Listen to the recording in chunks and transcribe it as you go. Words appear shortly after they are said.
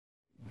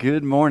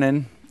Good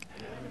morning.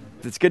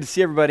 It's good to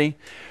see everybody.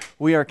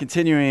 We are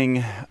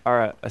continuing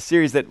a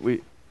series that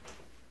we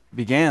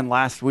began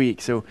last week.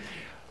 So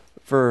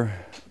for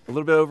a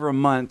little bit over a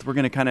month, we're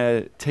going to kind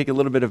of take a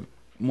little bit of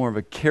more of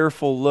a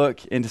careful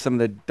look into some of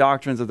the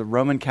doctrines of the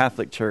Roman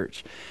Catholic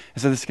Church.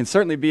 And so this can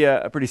certainly be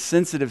a pretty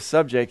sensitive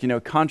subject,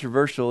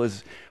 controversial,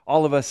 as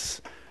all of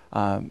us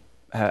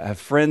have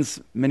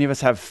friends, many of us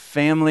have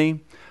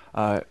family,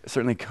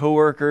 certainly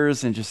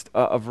coworkers, and just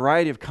a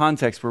variety of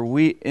contexts where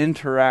we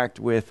interact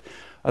with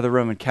other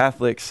Roman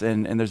Catholics,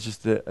 and there's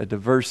just a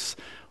diverse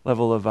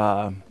level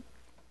of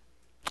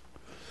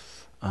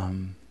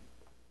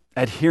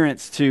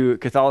adherence to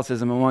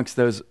Catholicism amongst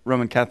those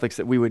Roman Catholics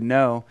that we would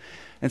know.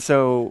 And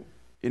so,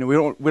 we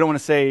don't want to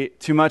say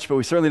too much, but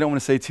we certainly don't want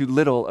to say too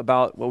little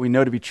about what we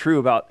know to be true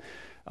about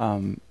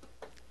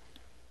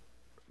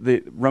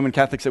the Roman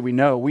Catholics that we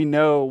know. We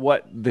know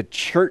what the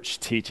church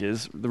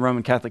teaches, the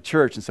Roman Catholic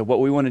Church. And so what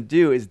we want to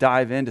do is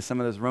dive into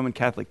some of those Roman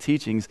Catholic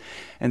teachings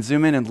and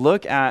zoom in and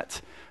look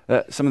at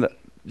some of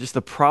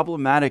the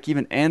problematic,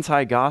 even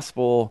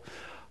anti-gospel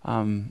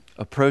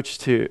approach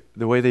to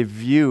the way they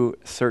view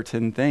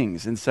certain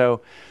things. And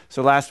so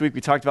last week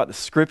we talked about the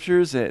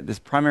scriptures, this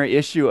primary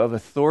issue of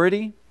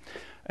authority.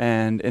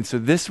 And so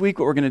this week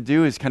what we're going to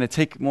do is kind of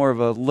take more of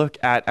a look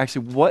at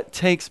actually what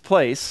takes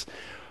place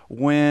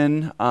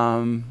when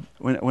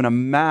a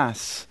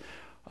mass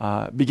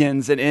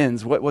begins and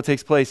ends, what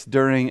takes place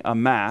during a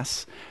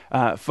mass,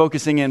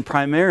 focusing in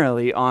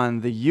primarily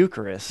on the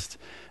Eucharist.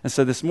 And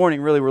so this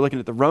morning, really, we're looking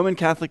at the Roman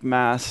Catholic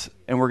Mass,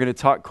 and we're going to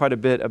talk quite a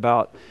bit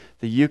about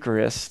the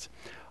Eucharist.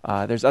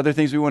 There's other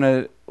things we want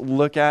to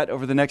look at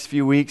over the next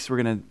few weeks.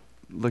 We're going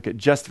to look at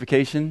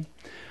justification.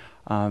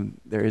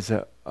 There is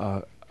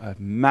a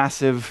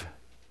massive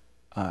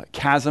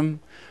chasm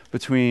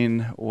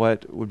between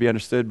what would be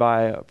understood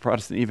by a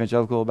Protestant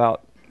evangelical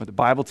about what the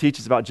Bible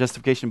teaches about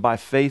justification by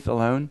faith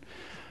alone,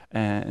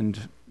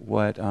 and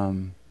what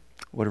a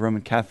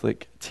Roman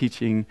Catholic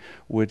teaching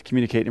would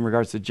communicate in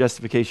regards to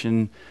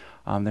justification.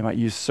 They might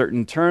use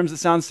certain terms that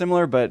sound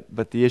similar,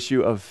 but the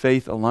issue of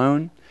faith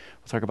alone,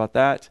 we'll talk about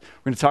that.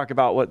 We're going to talk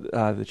about what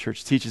the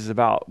church teaches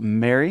about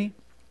Mary,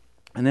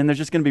 and then there's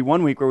just going to be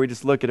one week where we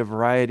just look at a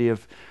variety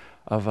of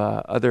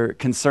other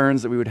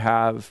concerns that we would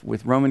have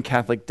with Roman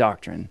Catholic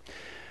doctrine.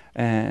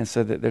 And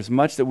so that there's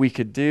much that we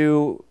could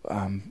do.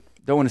 Don't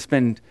want to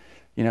spend,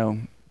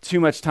 too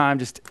much time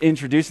just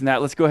introducing that.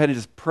 Let's go ahead and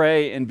just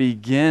pray and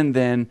begin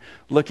then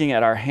looking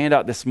at our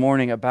handout this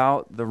morning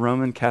about the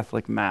Roman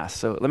Catholic Mass.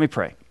 So let me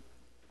pray.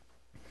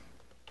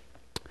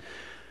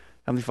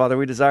 Heavenly Father,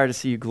 we desire to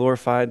see you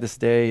glorified this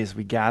day as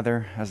we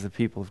gather as the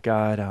people of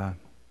God.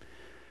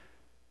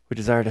 We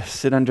desire to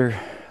sit under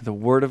the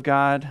Word of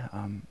God.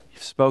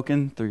 You've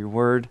spoken through your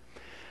Word,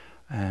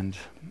 and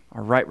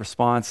our right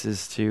response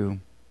is to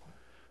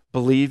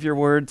believe your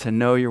Word, to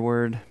know your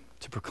Word,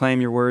 to proclaim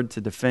your Word,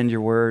 to defend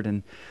your Word.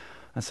 And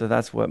so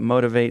that's what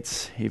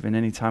motivates even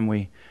anytime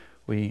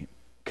we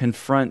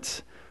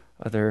confront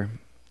other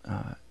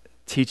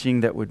teaching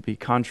that would be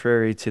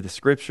contrary to the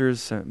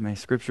Scriptures. So may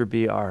Scripture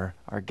be our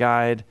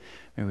guide.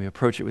 May we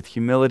approach it with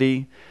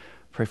humility.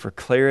 Pray for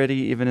clarity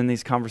even in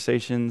these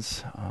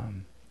conversations.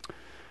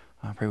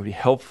 I pray it would be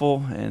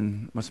helpful,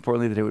 and most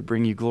importantly, that it would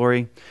bring you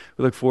glory.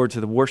 We look forward to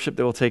the worship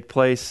that will take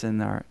place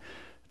and our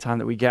time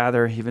that we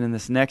gather, even in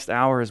this next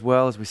hour as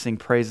well, as we sing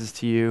praises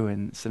to you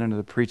and sit under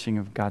the preaching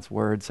of God's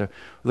word. So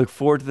we look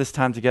forward to this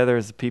time together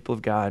as the people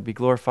of God. Be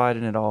glorified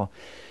in it all.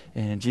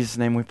 In Jesus'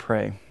 name we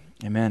pray.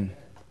 Amen.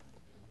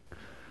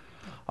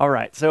 All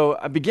right, so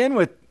I begin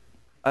with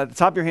at the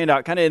top of your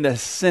handout, kind of in the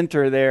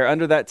center there,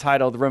 under that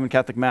title, the Roman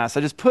Catholic Mass.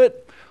 I just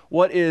put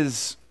what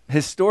is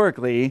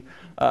historically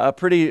a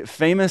pretty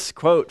famous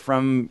quote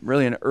from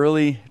really an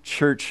early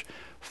church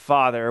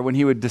father when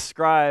he would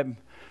describe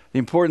the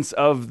importance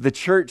of the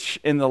church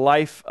in the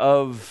life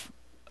of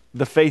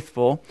the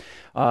faithful.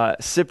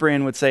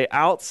 Cyprian would say,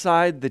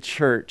 outside the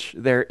church,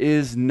 there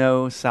is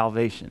no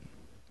salvation.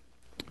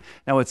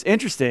 Now, what's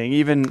interesting,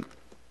 even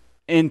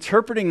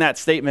interpreting that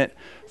statement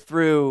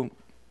through,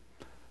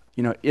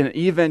 an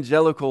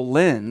evangelical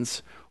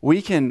lens,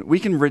 we can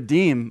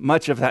redeem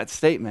much of that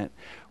statement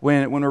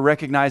when we're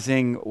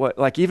recognizing what,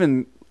 like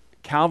even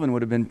Calvin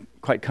would have been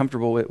quite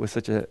comfortable with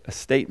such a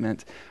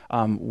statement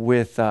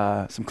with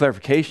some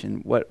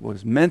clarification, what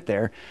was meant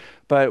there.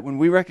 But when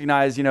we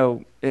recognize,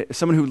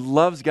 someone who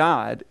loves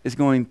God is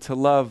going to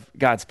love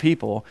God's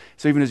people.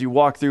 So even as you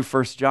walk through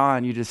 1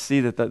 John, you just see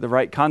that the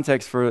right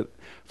context for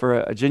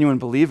a genuine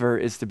believer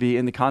is to be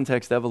in the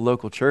context of a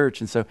local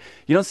church. And so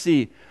you don't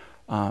see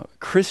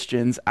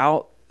Christians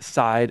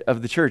outside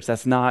of the church.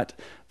 That's not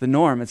the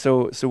norm. And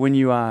so when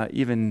you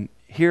even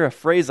hear a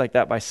phrase like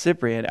that by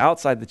Cyprian,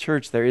 outside the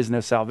church there is no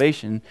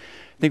salvation,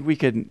 I think we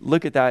could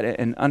look at that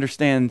and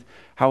understand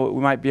how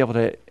we might be able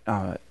to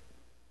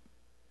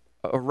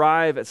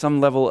arrive at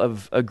some level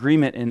of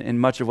agreement in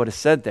much of what is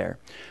said there.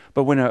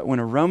 But when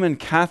a Roman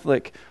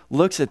Catholic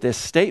looks at this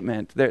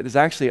statement, there's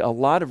actually a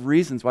lot of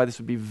reasons why this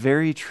would be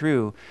very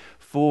true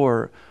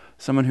for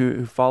someone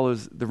who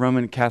follows the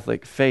Roman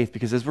Catholic faith,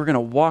 because as we're going to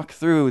walk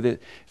through,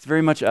 it's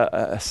very much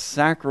a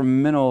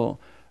sacramental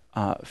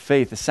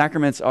faith. The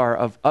sacraments are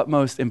of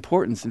utmost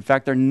importance. In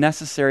fact, they're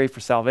necessary for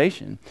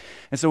salvation.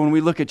 And so when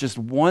we look at just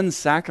one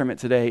sacrament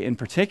today in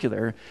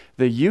particular,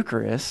 the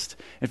Eucharist,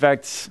 in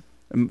fact,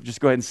 just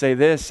go ahead and say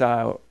this,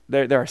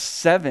 there are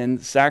 7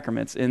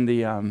 sacraments in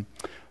the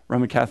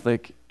Roman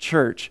Catholic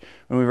Church.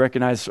 When we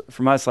recognize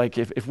from us, like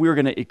if we were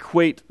going to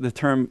equate the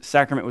term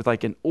sacrament with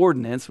like an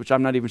ordinance, which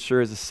I'm not even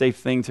sure is a safe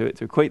thing to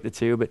equate the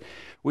two, but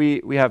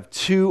we have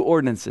 2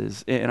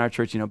 ordinances in our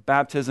church,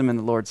 baptism and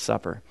the Lord's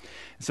Supper.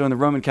 And so in the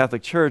Roman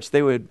Catholic Church,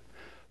 they would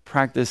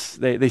practice,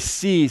 they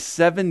see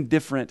 7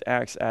 different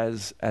acts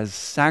as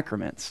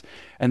sacraments.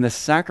 And the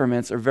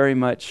sacraments are very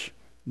much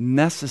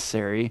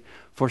necessary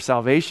for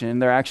salvation.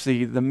 They're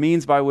actually the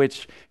means by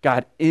which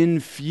God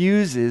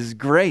infuses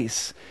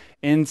grace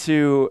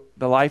into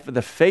the life of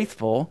the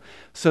faithful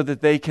so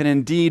that they can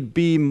indeed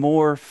be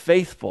more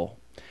faithful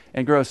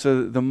and grow.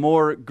 So the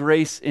more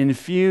grace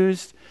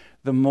infused,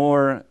 the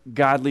more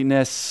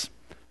godliness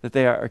that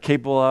they are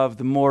capable of,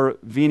 the more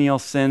venial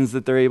sins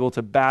that they're able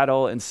to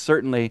battle and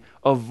certainly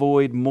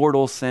avoid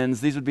mortal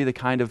sins. These would be the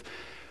kind of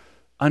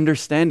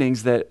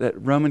understandings that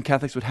Roman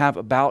Catholics would have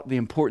about the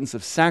importance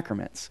of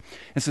sacraments.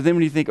 And so then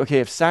when you think, okay,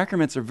 if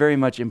sacraments are very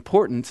much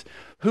important,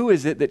 who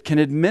is it that can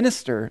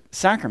administer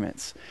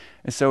sacraments?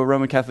 And so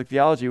Roman Catholic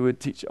theology would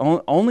teach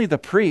only the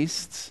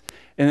priests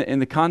in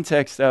the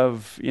context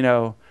of,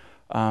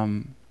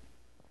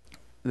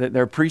 that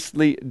their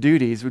priestly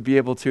duties would be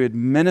able to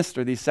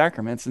administer these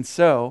sacraments. And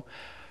so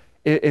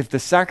if the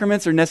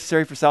sacraments are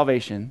necessary for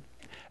salvation,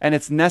 and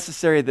it's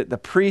necessary that the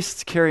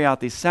priests carry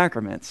out these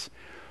sacraments,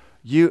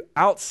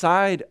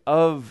 outside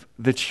of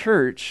the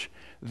church,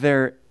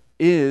 there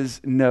is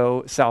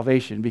no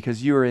salvation,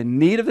 because you are in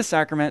need of the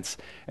sacraments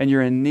and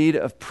you're in need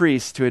of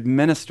priests to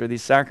administer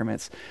these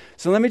sacraments.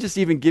 So let me just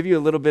even give you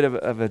a little bit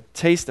of a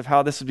taste of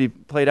how this would be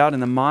played out in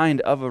the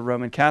mind of a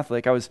Roman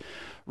Catholic. I was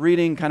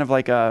reading kind of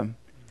like a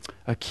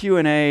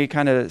Q&A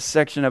kind of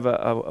section of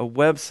a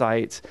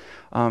website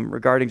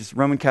regarding just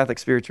Roman Catholic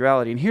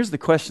spirituality. And here's the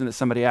question that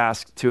somebody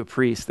asked to a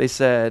priest. They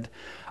said,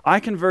 I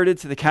converted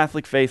to the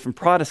Catholic faith from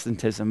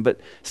Protestantism,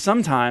 but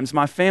sometimes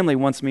my family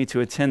wants me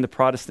to attend the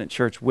Protestant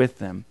church with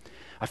them.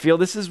 I feel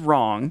this is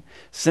wrong,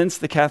 since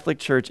the Catholic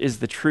Church is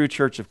the true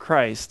Church of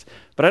Christ,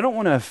 but I don't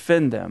want to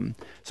offend them.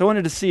 So I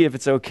wanted to see if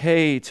it's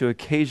okay to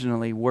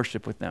occasionally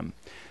worship with them.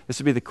 This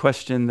would be the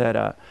question that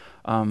a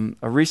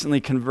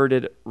recently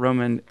converted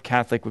Roman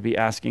Catholic would be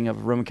asking of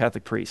a Roman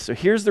Catholic priest. So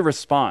here's the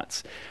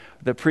response.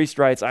 The priest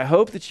writes, I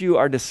hope that you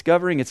are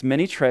discovering its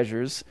many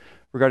treasures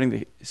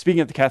regarding speaking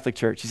of the Catholic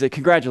Church. He said,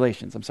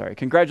 congratulations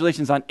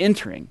on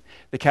entering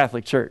the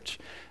Catholic Church.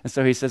 And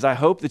so he says, I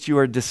hope that you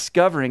are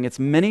discovering its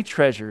many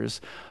treasures,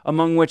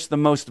 among which the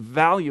most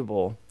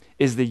valuable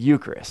is the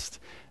Eucharist.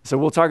 So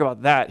we'll talk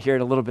about that here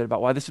in a little bit,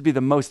 about why this would be the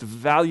most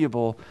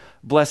valuable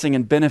blessing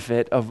and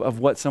benefit of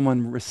what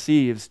someone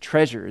receives,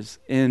 treasures,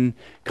 in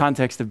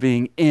context of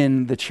being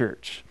in the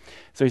church.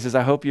 So he says,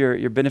 I hope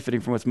you're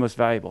benefiting from what's most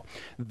valuable.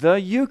 The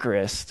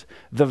Eucharist,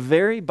 the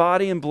very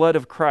body and blood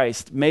of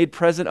Christ made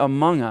present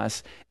among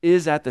us,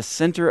 is at the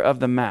center of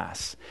the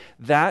Mass.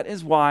 That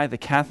is why the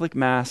Catholic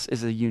Mass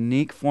is a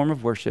unique form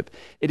of worship.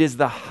 It is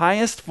the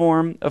highest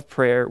form of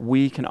prayer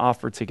we can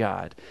offer to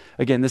God.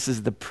 Again, this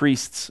is the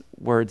priest's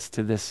words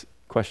to this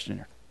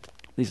questioner.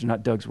 These are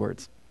not Doug's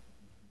words.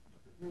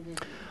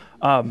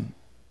 I know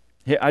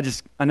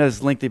this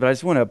is lengthy, but I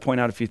just want to point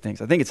out a few things.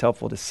 I think it's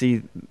helpful to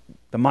see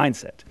the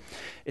mindset.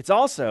 It's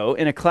also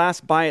in a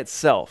class by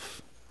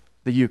itself,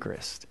 the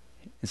Eucharist.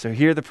 And so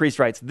here the priest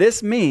writes,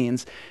 this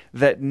means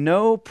that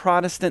no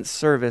Protestant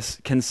service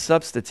can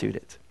substitute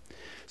it.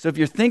 So if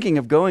you're thinking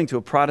of going to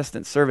a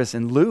Protestant service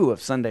in lieu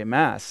of Sunday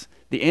Mass,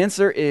 the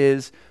answer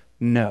is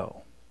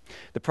no.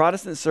 The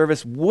Protestant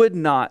service would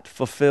not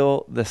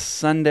fulfill the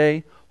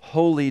Sunday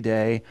holy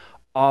day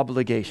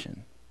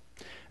obligation.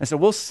 And so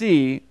we'll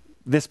see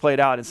this played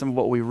out in some of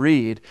what we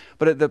read,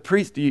 but the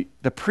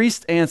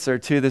priest's answer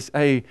to this,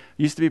 hey,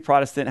 used to be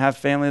Protestant, have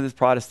family that's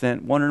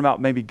Protestant, wondering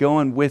about maybe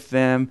going with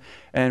them,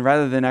 and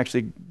rather than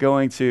actually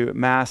going to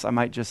Mass, I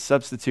might just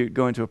substitute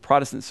going to a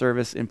Protestant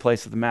service in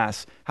place of the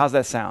Mass. How's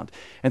that sound?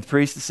 And the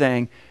priest is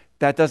saying,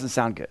 that doesn't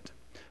sound good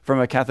from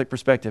a Catholic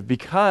perspective,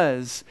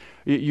 because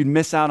you'd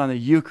miss out on the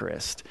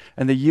Eucharist.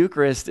 And the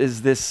Eucharist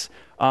is this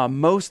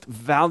most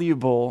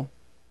valuable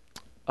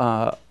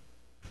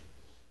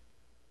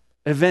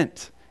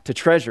event to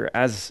treasure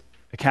as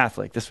a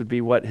Catholic. This would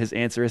be what his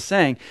answer is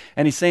saying.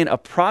 And he's saying a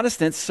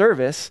Protestant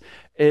service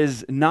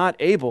is not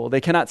able,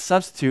 they cannot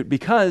substitute,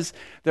 because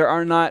there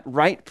are not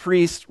right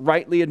priests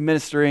rightly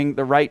administering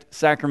the right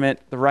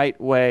sacrament the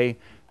right way,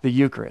 the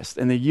Eucharist.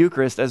 And the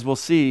Eucharist, as we'll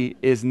see,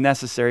 is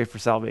necessary for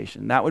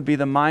salvation. That would be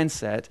the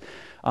mindset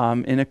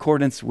in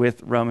accordance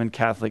with Roman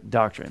Catholic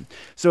doctrine.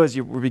 So as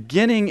we're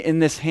beginning in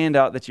this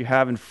handout that you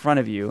have in front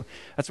of you,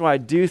 that's why I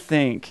do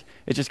think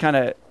it's just kind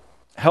of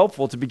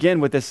helpful to begin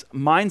with this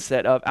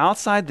mindset of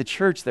outside the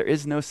church, there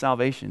is no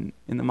salvation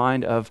in the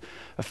mind of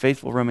a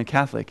faithful Roman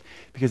Catholic,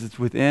 because it's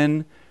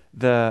within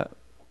the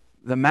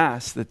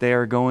Mass that they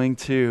are going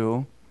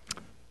to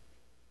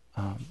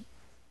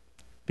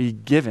be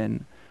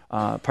given,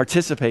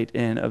 participate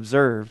in,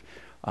 observe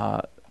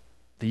the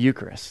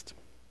Eucharist.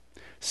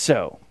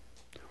 So,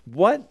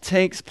 what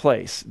takes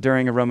place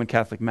during a Roman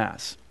Catholic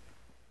Mass?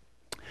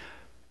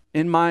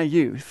 In my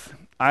youth,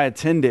 I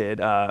attended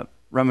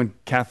Roman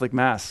Catholic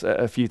Mass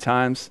a few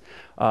times,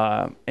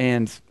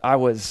 and I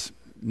was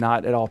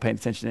not at all paying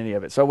attention to any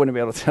of it, so I wouldn't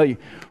be able to tell you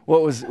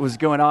what was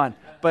going on.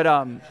 But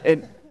I'm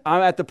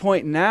at the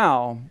point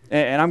now,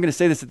 and I'm going to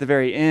say this at the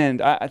very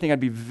end, I think I'd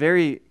be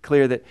very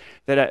clear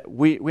that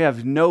we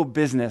have no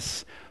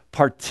business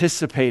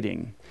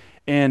participating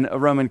in a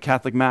Roman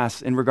Catholic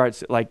Mass in regards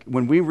to, like,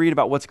 when we read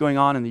about what's going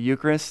on in the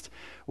Eucharist,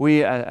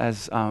 we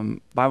as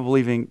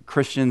Bible-believing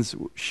Christians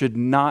should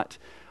not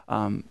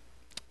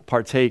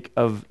partake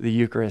of the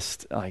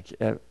Eucharist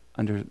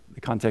under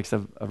the context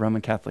of a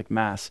Roman Catholic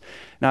Mass.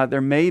 Now,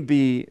 there may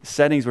be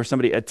settings where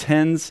somebody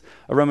attends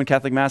a Roman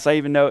Catholic Mass. I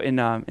even know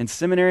in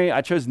seminary,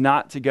 I chose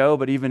not to go,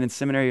 but even in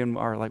seminary, in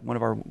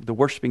the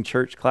worshiping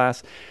church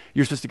class,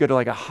 you're supposed to go to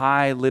like a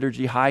high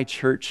liturgy, high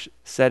church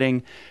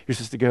setting. You're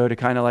supposed to go to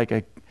kind of like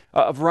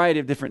a variety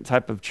of different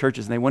type of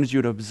churches, and they wanted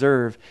you to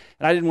observe.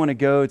 And I didn't want to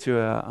go to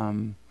a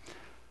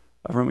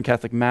Roman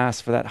Catholic Mass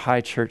for that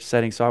high church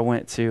setting, so I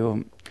went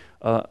to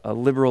a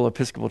liberal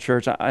Episcopal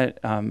church.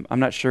 I'm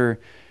not sure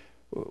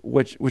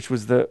which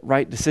was the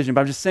right decision,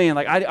 but I'm just saying,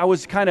 like, I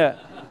was kind of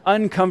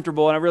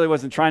uncomfortable, and I really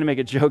wasn't trying to make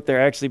a joke there,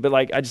 actually, but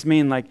like, I just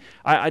mean, like,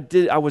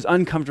 I was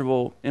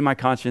uncomfortable in my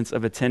conscience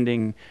of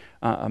attending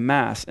a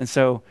Mass. And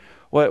so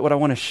what I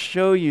want to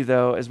show you,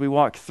 though, as we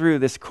walk through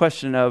this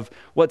question of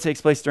what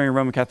takes place during a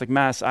Roman Catholic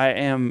Mass, I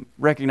am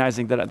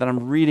recognizing that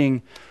I'm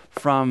reading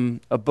from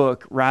a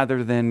book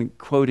rather than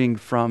quoting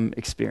from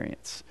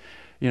experience.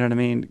 You know what I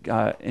mean?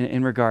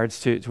 In regards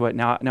to what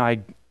now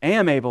I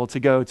am able to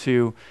go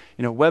to,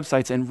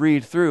 websites and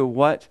read through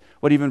what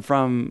even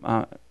from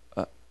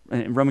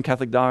Roman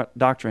Catholic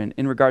doctrine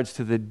in regards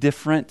to the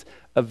different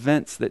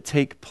events that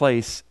take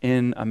place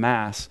in a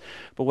Mass.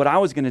 But what I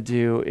was going to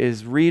do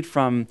is read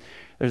from,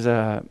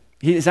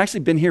 he's actually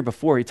been here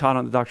before. He taught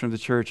on the Doctrine of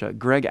the Church.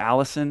 Greg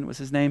Allison was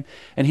his name.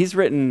 And he's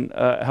written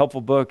a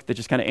helpful book that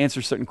just kind of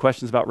answers certain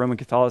questions about Roman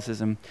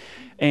Catholicism.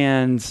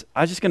 And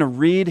I'm just going to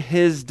read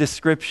his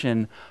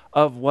description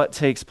of what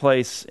takes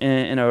place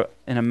in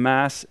a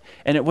Mass.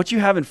 And what you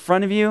have in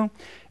front of you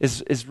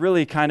is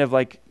really kind of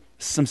like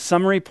some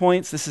summary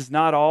points. This is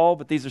not all,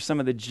 but these are some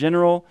of the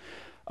general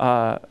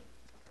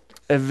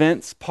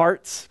events,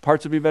 parts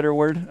would be a better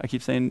word. I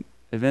keep saying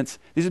events.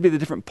 These would be the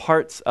different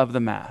parts of the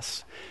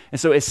Mass.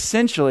 And so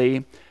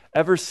essentially,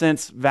 ever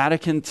since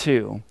Vatican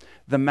II,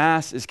 the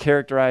Mass is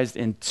characterized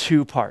in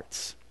two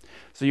parts.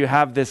 So you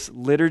have this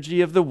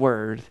liturgy of the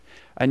Word,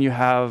 and you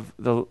have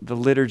the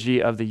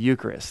liturgy of the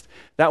Eucharist.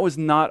 That was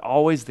not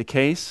always the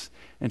case.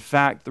 In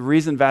fact, the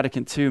reason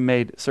Vatican II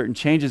made certain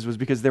changes was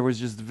because there was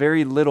just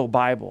very little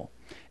Bible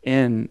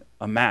in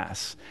a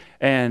Mass.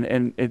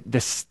 And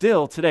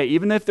still today,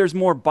 even if there's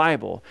more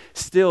Bible,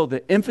 still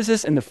the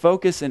emphasis and the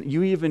focus, and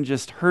you even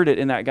just heard it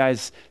in that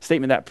guy's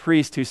statement, that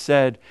priest who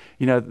said,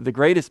 the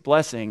greatest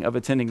blessing of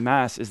attending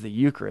Mass is the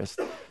Eucharist.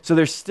 So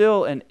there's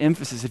still an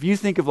emphasis. If you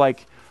think of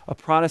like a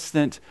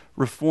Protestant,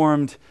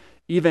 Reformed,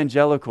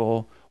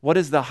 evangelical, what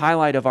is the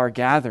highlight of our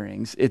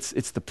gatherings?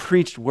 It's the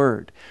preached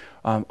word.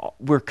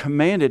 We're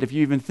commanded, if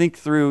you even think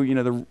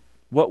through,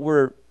 what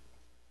we're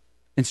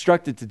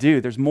instructed to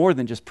do, there's more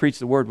than just preach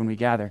the word when we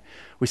gather.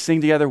 We sing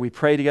together, we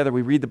pray together,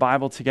 we read the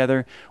Bible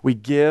together, we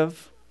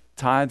give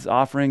tithes,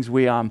 offerings,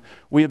 we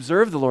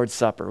observe the Lord's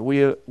Supper,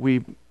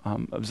 we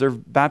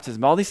observe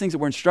baptism, all these things that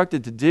we're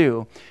instructed to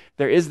do.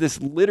 There is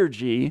this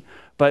liturgy,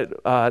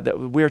 but that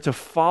we are to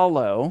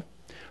follow.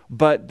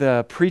 But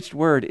the preached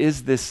word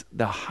is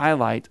the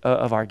highlight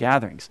of our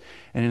gatherings.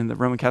 And in the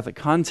Roman Catholic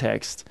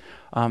context,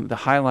 the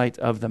highlight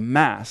of the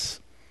Mass,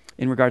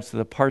 in regards to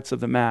the parts of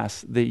the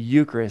Mass, the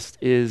Eucharist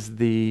is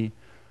the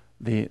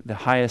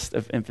highest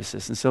of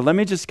emphasis. And so let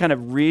me just kind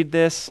of read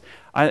this.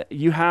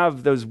 You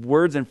have those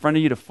words in front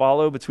of you to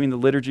follow between the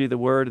liturgy of the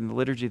Word and the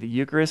liturgy of the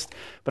Eucharist.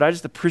 But I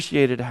just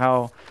appreciated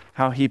how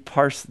he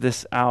parsed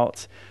this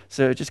out.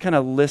 So just kind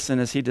of listen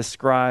as he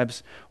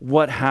describes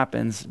what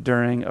happens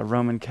during a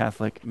Roman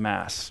Catholic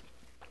Mass.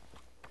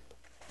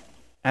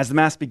 As the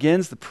Mass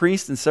begins, the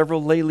priest and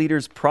several lay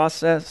leaders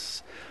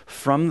process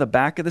from the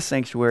back of the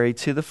sanctuary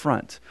to the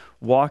front,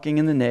 walking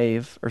in the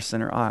nave or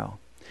center aisle.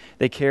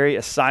 They carry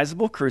a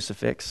sizable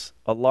crucifix,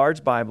 a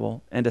large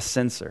Bible, and a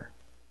censer.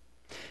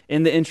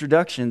 In the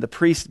introduction, the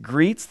priest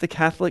greets the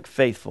Catholic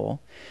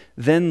faithful,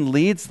 then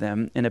leads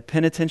them in a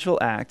penitential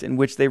act in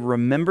which they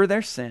remember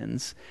their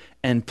sins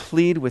and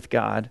plead with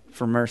God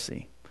for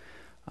mercy.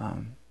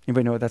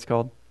 Anybody know what that's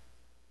called?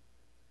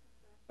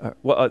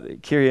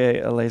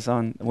 Kyrie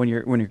eleison, when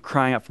you're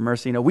crying out for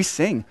mercy. We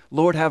sing,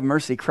 Lord have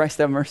mercy, Christ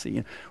have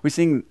mercy. We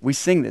sing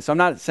this. So I'm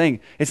not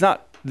saying it's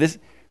not this.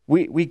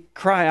 We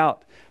cry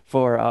out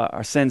for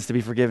our sins to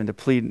be forgiven, to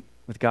plead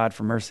with God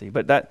for mercy.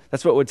 But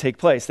that's what would take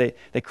place.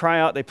 They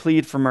cry out, they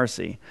plead for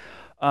mercy.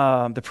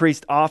 The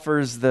priest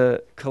offers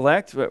the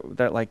collect,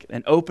 that like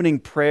an opening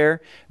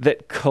prayer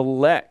that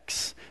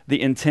collects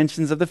the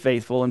intentions of the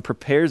faithful and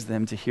prepares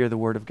them to hear the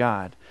word of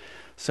God.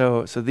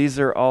 So these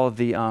are all of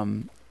the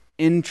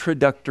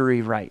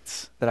introductory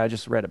rites that I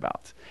just read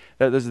about.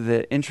 Those are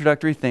the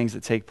introductory things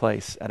that take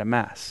place at a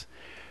Mass.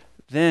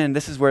 Then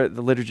this is where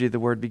the liturgy of the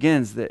word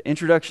begins. The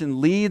introduction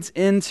leads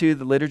into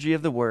the liturgy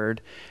of the word,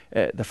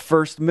 the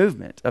first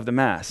movement of the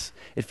Mass.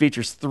 It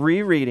features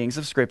 3 readings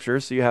of Scripture.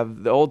 So you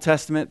have the Old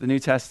Testament, the New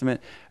Testament,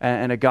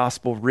 and a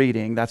gospel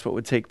reading. That's what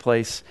would take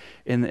place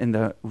in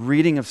the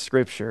reading of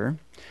Scripture.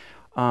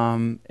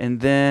 And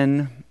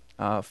then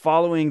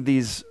following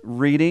these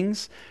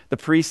readings, the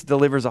priest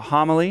delivers a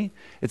homily.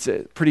 It's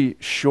a pretty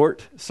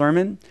short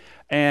sermon,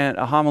 and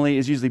a homily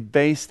is usually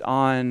based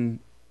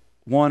on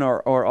one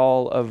or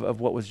all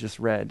of what was just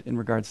read in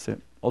regards to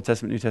Old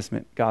Testament, New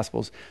Testament,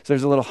 Gospels. So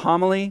there's a little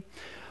homily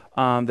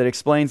that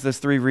explains those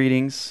 3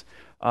 readings.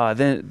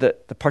 Then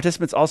the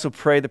participants also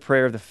pray the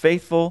prayer of the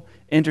faithful,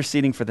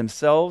 interceding for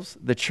themselves,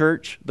 the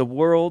church, the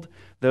world,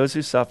 those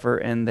who suffer,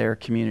 and their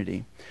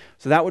community.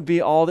 So that would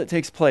be all that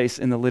takes place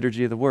in the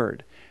liturgy of the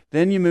word.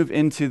 Then you move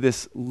into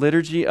this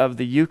liturgy of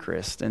the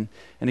Eucharist. And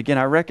again,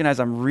 I recognize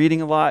I'm reading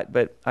a lot,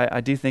 but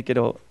I do think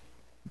it'll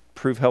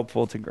prove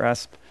helpful to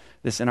grasp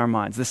this in our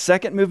minds. The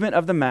second movement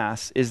of the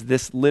Mass is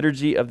this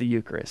liturgy of the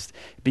Eucharist.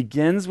 It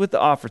begins with the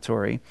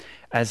offertory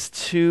as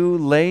 2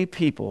 lay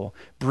people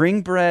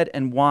bring bread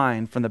and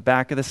wine from the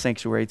back of the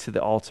sanctuary to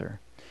the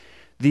altar.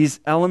 These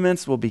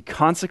elements will be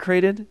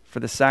consecrated for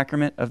the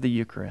sacrament of the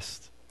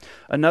Eucharist.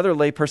 Another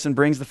lay person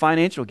brings the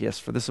financial gifts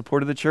for the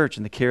support of the church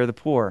and the care of the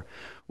poor.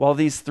 While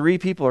these 3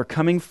 people are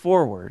coming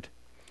forward,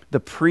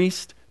 the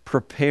priest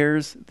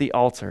prepares the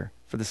altar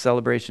for the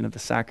celebration of the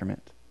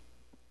sacrament.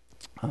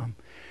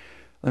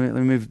 Let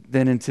me move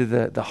then into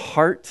the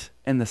heart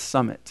and the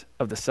summit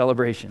of the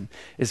celebration.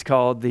 Is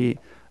called the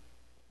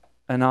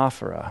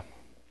anaphora,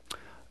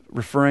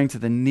 referring to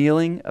the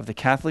kneeling of the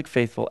Catholic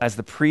faithful as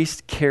the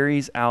priest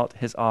carries out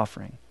his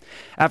offering.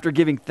 After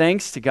giving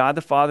thanks to God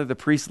the Father, the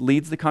priest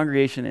leads the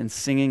congregation in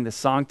singing the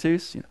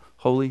Sanctus,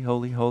 holy,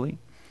 holy, holy.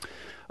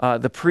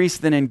 The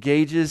priest then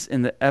engages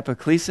in the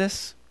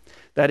epiclesis.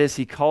 That is,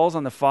 he calls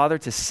on the Father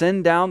to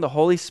send down the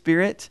Holy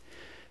Spirit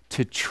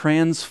to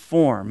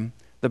transform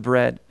the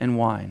bread and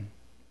wine.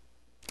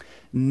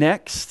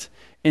 Next,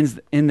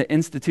 in the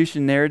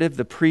institution narrative,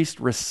 the priest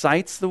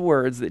recites the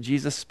words that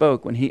Jesus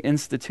spoke when he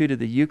instituted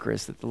the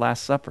Eucharist at the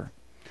Last Supper.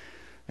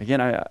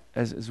 Again,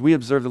 as we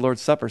observe the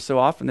Lord's Supper, so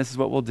often this is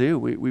what we'll do.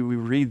 We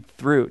read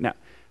through. Now,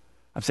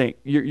 I'm saying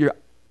you're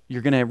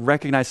going to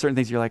recognize certain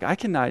things. You're like,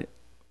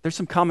 there's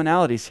some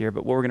commonalities here,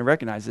 but what we're going to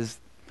recognize is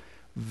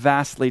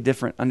vastly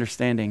different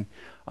understanding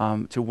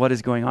to what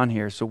is going on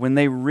here. So when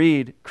they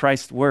read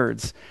Christ's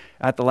words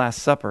at the Last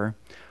Supper,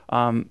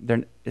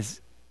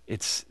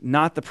 it's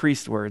not the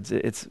priest's words,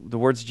 it's the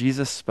words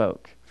Jesus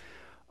spoke.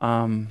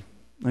 Let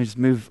me just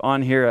move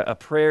on here. A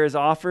prayer is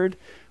offered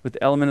with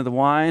the element of the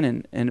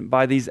wine, and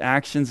by these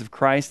actions of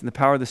Christ and the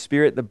power of the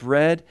Spirit, the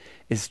bread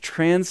is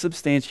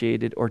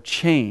transubstantiated or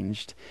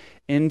changed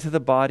into the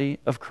body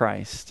of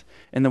Christ,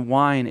 and the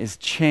wine is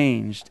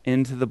changed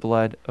into the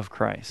blood of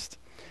Christ.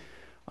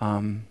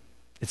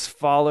 It's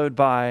followed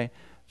by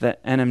the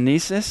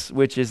anamnesis,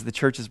 which is the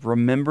church's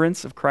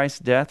remembrance of Christ's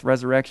death,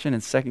 resurrection,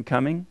 and second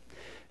coming.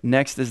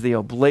 Next is the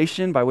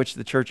oblation, by which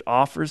the church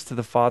offers to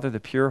the Father the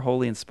pure,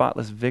 holy, and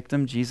spotless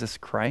victim, Jesus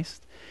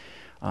Christ.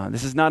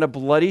 This is not a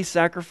bloody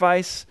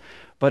sacrifice,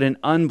 but an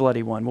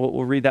unbloody one.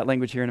 We'll read that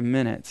language here in a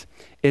minute.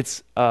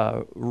 It's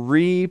a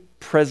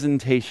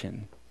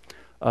representation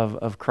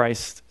of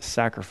Christ's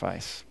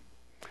sacrifice.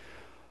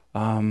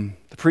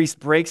 The priest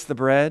breaks the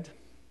bread.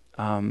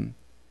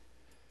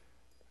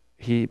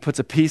 He puts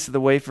a piece of the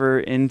wafer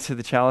into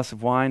the chalice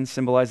of wine,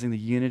 symbolizing the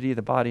unity of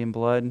the body and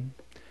blood.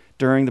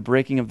 During the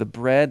breaking of the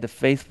bread, the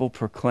faithful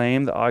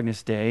proclaim the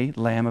Agnus Dei,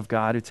 Lamb of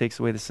God who takes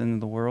away the sin of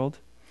the world.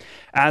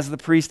 As the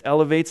priest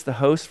elevates the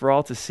host for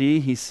all to see,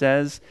 he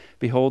says,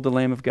 "Behold the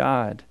Lamb of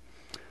God.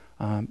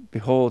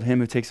 Behold him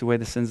who takes away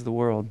the sins of the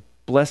world.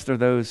 Blessed are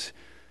those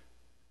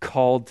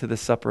called to the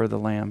supper of the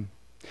Lamb."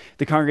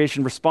 The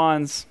congregation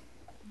responds.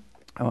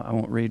 I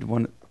won't read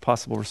one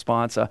possible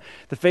response.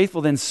 The faithful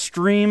then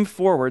stream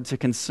forward to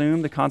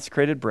consume the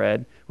consecrated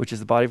bread, which is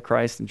the body of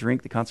Christ, and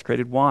drink the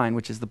consecrated wine,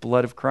 which is the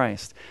blood of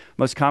Christ.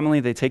 Most commonly,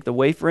 they take the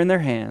wafer in their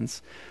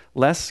hands.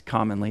 Less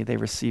commonly, they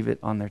receive it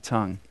on their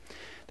tongue.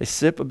 They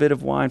sip a bit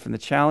of wine from the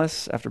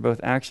chalice. After both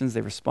actions,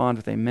 they respond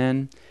with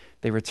amen.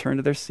 They return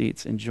to their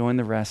seats and join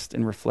the rest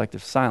in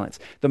reflective silence.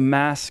 The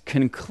Mass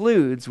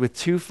concludes with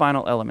 2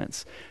 final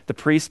elements. The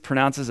priest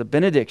pronounces a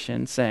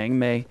benediction, saying,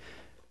 "May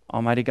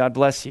Almighty God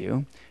bless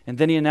you." And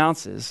then he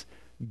announces,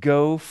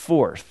 "Go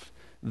forth.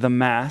 The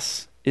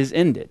Mass is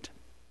ended."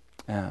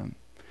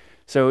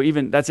 So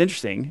even that's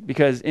interesting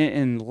because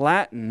in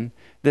Latin,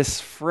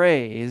 this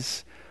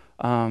phrase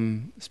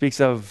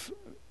speaks of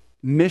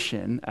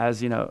mission as,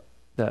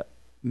 the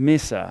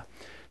missa.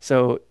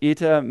 So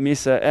ita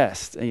missa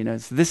est,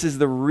 so this is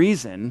the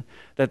reason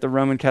that the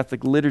Roman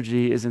Catholic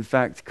liturgy is in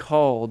fact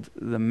called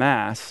the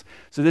Mass.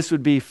 So this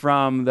would be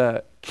from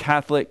the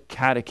Catholic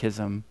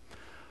Catechism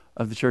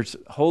of the Church.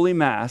 Holy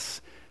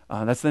Mass,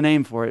 that's the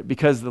name for it,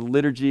 because the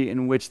liturgy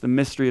in which the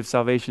mystery of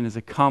salvation is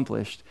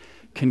accomplished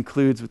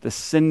concludes with the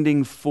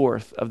sending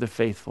forth of the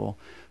faithful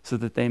so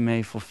that they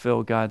may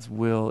fulfill God's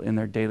will in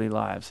their daily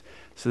lives.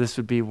 So this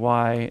would be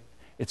why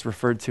it's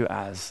referred to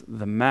as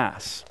the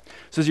Mass.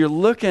 So as you're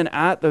looking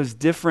at those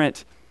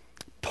different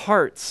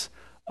parts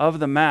of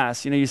the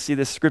Mass, you see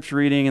this scripture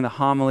reading and the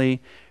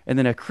homily, and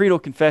then a creedal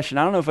confession.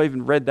 I don't know if I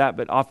even read that,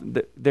 but often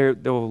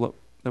they'll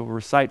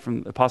recite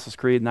from the Apostles'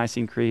 Creed,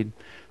 Nicene Creed.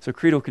 So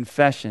creedal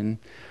confession.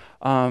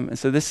 And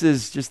so this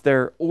is just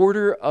their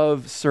order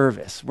of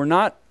service. We're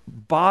not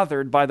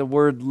bothered by the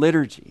word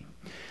liturgy.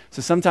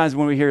 So sometimes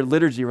when we hear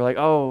liturgy, we're like,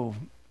 oh,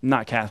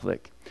 not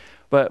Catholic.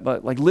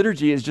 But like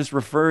liturgy is just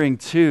referring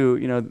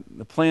to,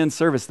 the planned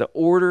service, the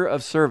order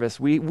of service.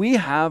 We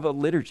have a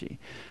liturgy.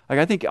 Like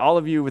I think all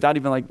of you, without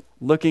even like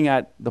looking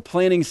at the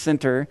planning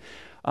center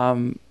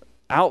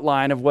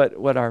outline of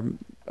what our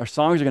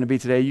songs are going to be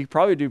today, you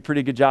probably do a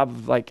pretty good job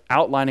of like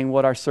outlining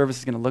what our service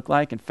is going to look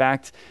like. In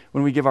fact,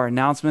 when we give our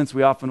announcements,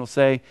 we often will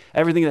say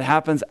everything that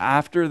happens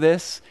after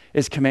this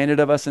is commanded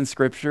of us in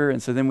Scripture.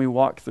 And so then we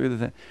walk through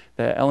the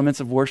elements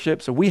of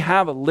worship. So we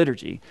have a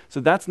liturgy. So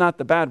that's not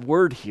the bad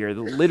word here,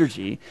 the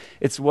liturgy.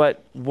 It's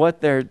what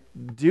they're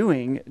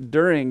doing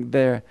during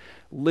their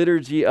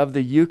liturgy of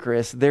the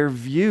Eucharist, their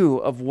view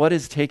of what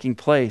is taking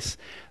place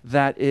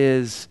that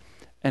is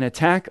an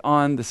attack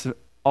on the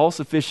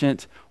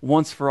all-sufficient,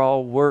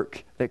 once-for-all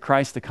work that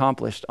Christ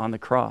accomplished on the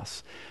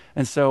cross.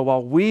 And so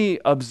while we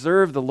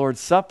observe the Lord's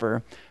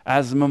Supper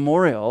as a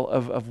memorial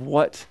of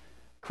what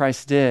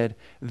Christ did,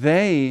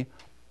 they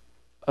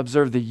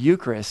observe the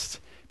Eucharist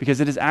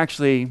because it is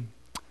actually,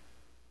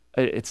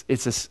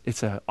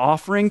 it's an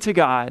offering to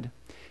God.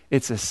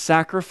 It's a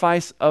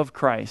sacrifice of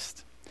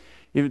Christ.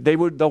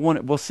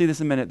 We'll see this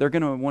in a minute. They're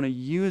going to want to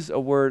use a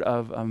word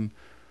of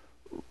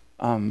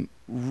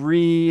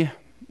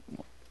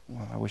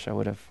I wish I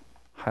would have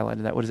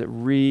highlighted that. What is it?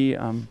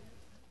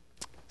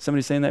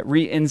 Somebody saying that?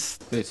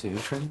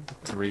 Representation.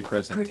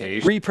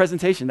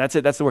 Representation. That's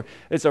it. That's the word.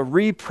 It's a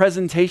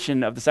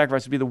representation of the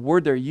sacrifice would be the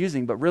word they're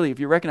using. But really, if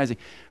you're recognizing,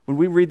 when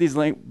we read these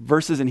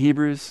verses in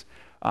Hebrews,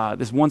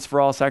 this once for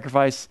all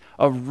sacrifice,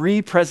 a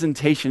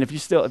representation. If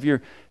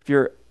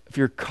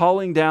you're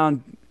calling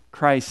down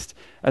Christ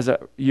as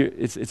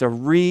it's a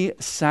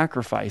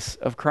re-sacrifice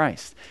of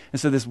Christ. And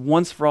so this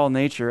once for all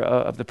nature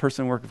of the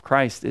person and work of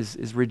Christ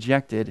is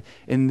rejected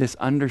in this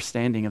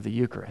understanding of the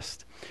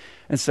Eucharist.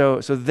 And so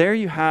there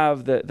you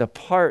have the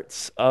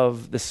parts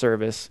of the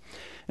service.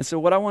 And so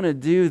what I want to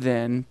do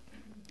then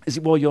is,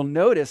 well, you'll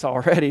notice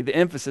already the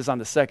emphasis on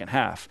the second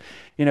half.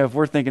 If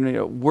we're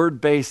thinking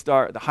word-based,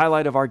 the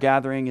highlight of our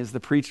gathering is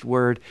the preached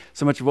word.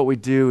 So much of what we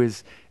do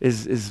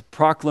is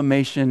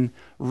proclamation,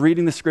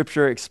 reading the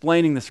Scripture,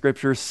 explaining the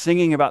Scripture,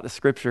 singing about the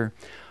Scripture.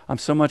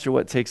 So much of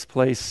what takes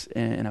place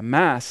in a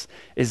Mass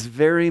is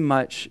very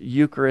much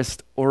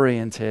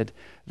Eucharist-oriented.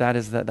 That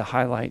is the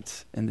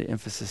highlight and the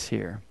emphasis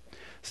here.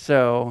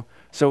 So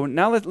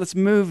now let's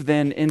move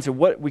then into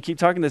what we keep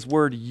talking this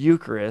word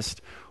Eucharist.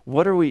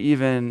 What are we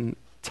even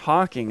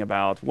talking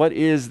about? What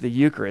is the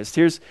Eucharist?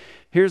 Here's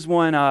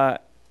one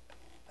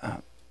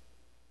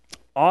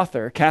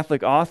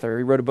Catholic author.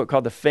 He wrote a book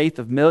called The Faith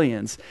of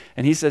Millions,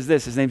 and he says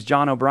this. His name's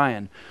John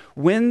O'Brien.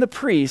 When the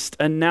priest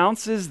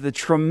announces the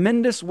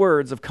tremendous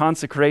words of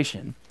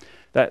consecration,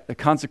 that the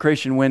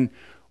consecration when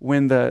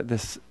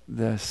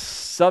the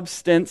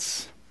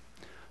substance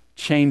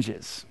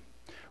changes,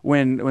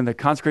 when the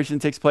consecration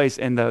takes place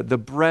and the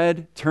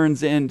bread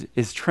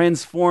is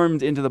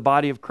transformed into the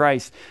body of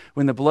Christ,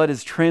 when the blood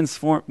is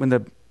transformed, when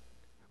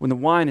the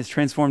wine is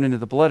transformed into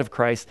the blood of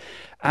Christ,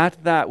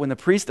 at that, when the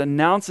priest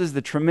announces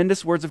the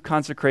tremendous words of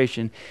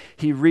consecration,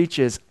 he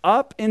reaches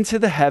up into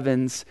the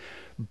heavens,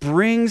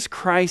 brings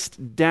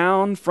Christ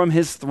down from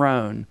his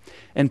throne,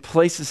 and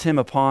places him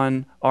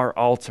upon our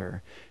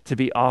altar to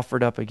be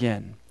offered up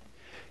again.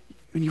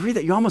 When you read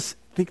that, you almost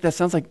think that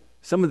sounds like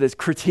some of this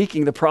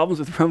critiquing the problems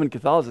with Roman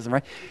Catholicism,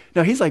 right?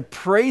 No, he's like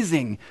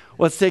praising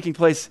what's taking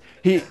place.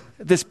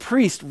 This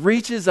priest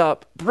reaches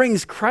up,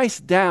 brings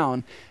Christ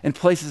down, and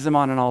places him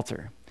on an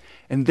altar.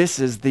 And this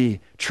is the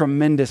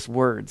tremendous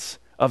words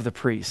of the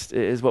priest,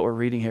 is what we're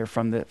reading here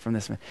from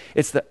this man.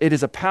 It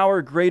is a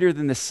power greater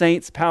than the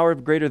saints, power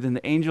greater than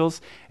the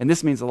angels, and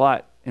this means a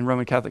lot in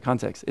Roman Catholic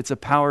context. It's a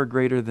power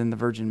greater than the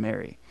Virgin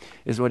Mary,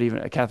 is what even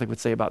a Catholic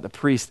would say about the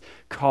priest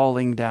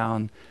calling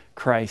down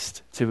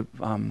Christ to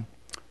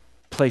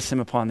place him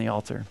upon the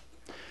altar.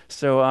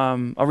 So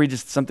I'll read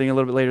just something a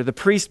little bit later. The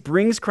priest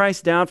brings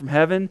Christ down from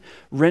heaven,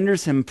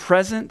 renders him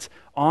present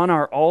on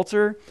our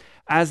altar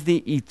as the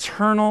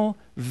eternal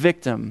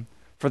victim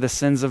for the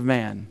sins of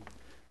man.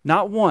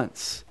 Not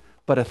once,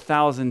 but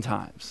 1,000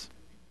 times,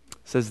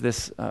 says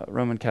this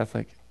Roman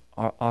Catholic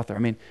author. I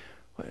mean,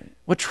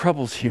 what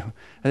troubles you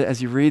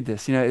as you read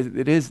this?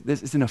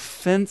 This is an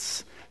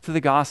offense to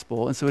the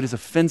gospel, and so it is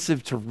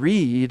offensive to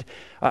read.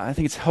 I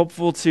think it's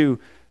helpful to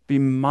be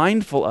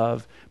mindful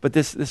of, but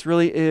this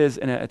really is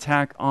an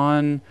attack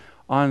on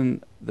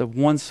the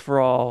once for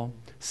all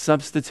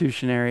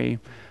substitutionary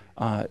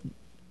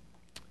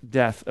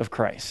death of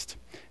Christ.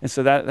 And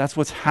so that's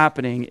what's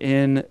happening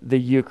in the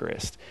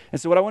Eucharist.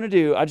 And so what I want to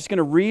do, I'm just going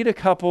to read a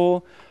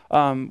couple.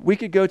 We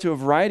could go to a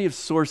variety of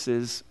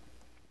sources,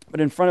 but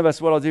in front of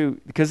us, what I'll do,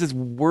 because it's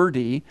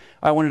wordy,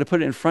 I wanted to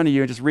put it in front of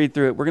you and just read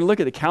through it. We're going to look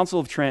at the Council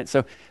of Trent.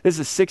 So this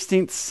is a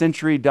 16th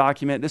century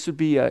document. This would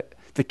be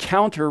the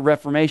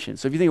counter-Reformation.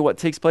 So if you think of what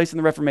takes place in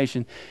the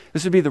Reformation,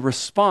 this would be the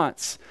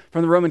response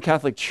from the Roman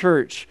Catholic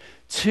Church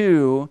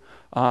to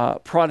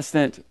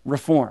Protestant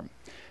reform.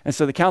 And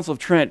so the Council of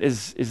Trent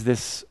is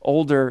this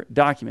older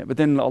document. But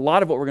then a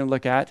lot of what we're going to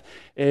look at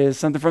is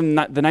something from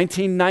the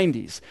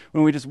 1990s.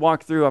 When we just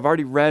walked through, I've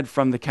already read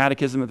from the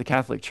Catechism of the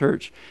Catholic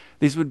Church.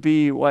 These would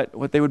be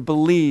what they would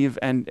believe,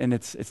 and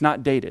it's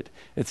not dated.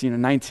 It's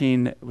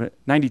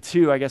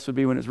 1992, I guess, would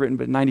be when it was written,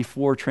 but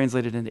 94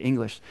 translated into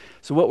English.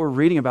 So what we're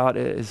reading about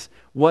is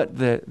what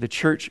the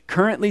church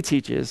currently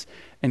teaches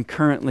and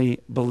currently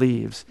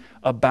believes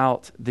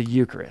about the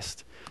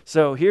Eucharist.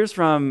 So here's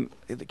from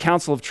the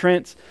Council of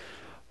Trent.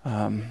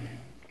 This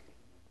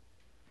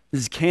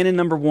is canon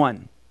number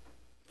 1.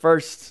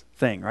 First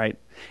thing, right?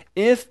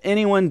 If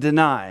anyone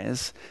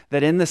denies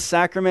that in the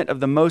sacrament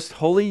of the most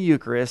holy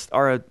Eucharist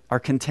are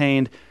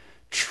contained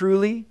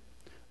truly,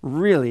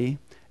 really,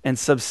 and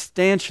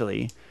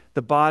substantially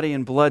the body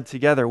and blood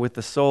together with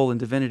the soul and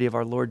divinity of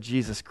our Lord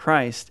Jesus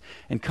Christ,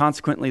 and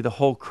consequently the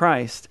whole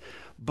Christ,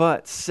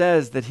 but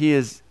says that he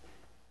is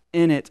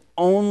in it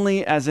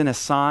only as in a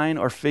sign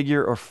or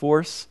figure or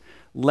force,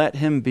 let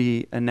him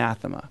be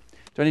anathema.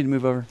 Do I need to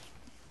move over?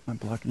 I'm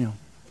blocking you.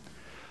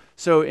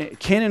 So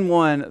Canon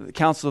 1, the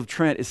Council of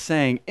Trent, is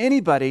saying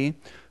anybody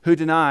who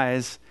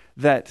denies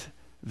that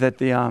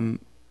the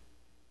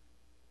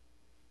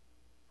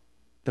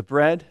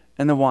bread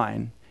and the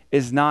wine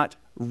is not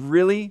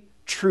really,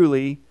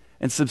 truly,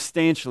 and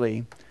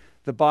substantially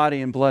the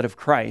body and blood of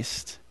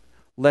Christ,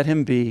 let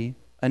him be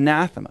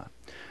anathema,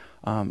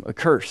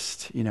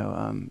 accursed,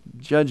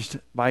 judged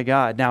by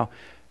God. Now,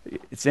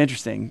 it's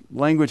interesting.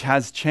 Language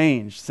has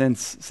changed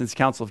since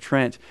Council of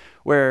Trent,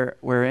 where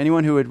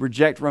anyone who would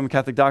reject Roman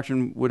Catholic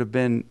doctrine would have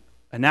been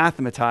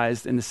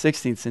anathematized in the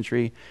 16th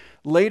century.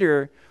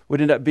 Later,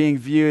 would end up being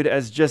viewed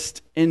as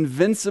just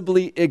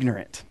invincibly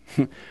ignorant.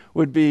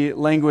 would be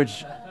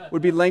language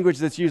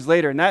that's used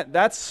later, and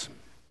that's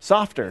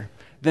softer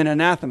than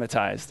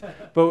anathematized.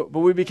 But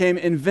we became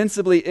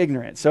invincibly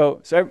ignorant.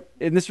 So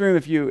in this room,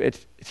 if you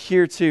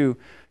adhere to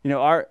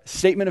our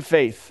statement of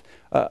faith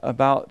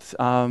about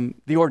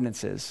the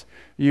ordinances,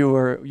 you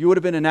would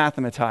have been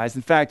anathematized.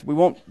 In fact, we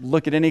won't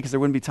look at any because there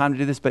wouldn't be time to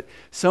do this, but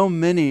so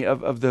many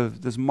of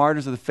those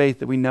martyrs of the faith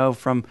that we know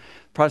from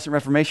Protestant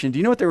Reformation, do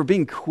you know what they were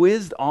being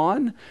quizzed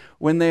on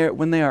when they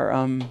are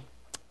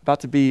about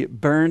to be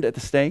burned at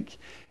the stake?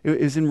 It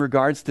was in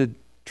regards to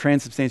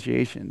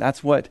transubstantiation.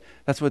 That's what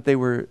they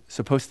were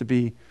supposed to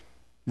be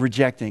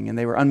rejecting, and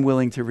they were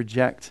unwilling to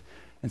reject,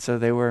 and so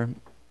they were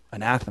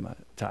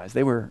anathematized.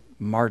 They were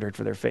martyred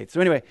for their faith.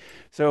 So anyway,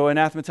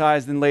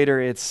 anathematized, and later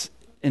it's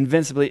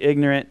invincibly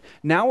ignorant.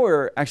 Now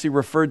we're actually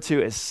referred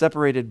to as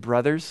separated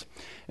brothers.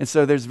 And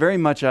so there's very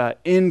much an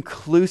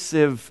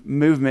inclusive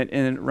movement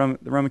in the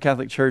Roman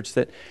Catholic Church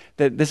that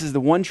this is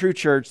the one true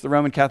church, the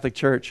Roman Catholic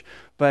Church,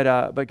 but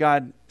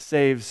God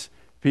saves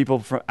people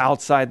from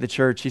outside the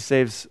church. He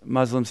saves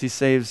Muslims. He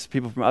saves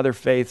people from other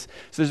faiths.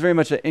 So there's very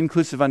much an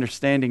inclusive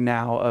understanding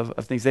now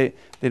of things.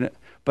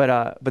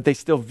 But they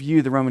still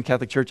view the Roman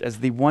Catholic Church as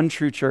the one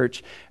true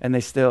church, and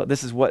this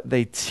is what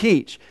they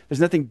teach. There's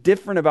nothing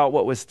different about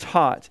what was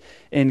taught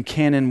in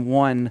Canon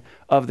 1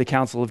 of the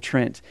Council of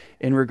Trent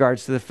in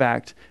regards to the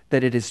fact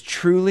that it is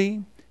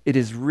truly, it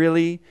is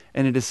really,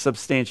 and it is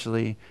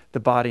substantially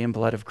the body and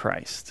blood of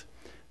Christ.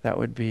 That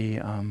would be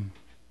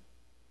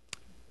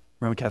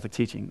Roman Catholic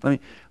teaching. Let me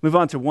move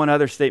on to one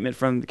other statement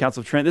from the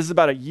Council of Trent. This is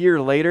about a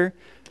year later,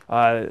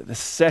 the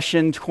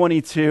Session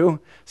 22.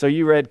 So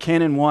you read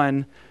Canon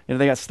 1.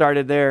 They got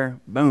started there.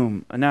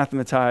 Boom,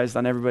 anathematized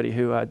on everybody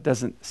who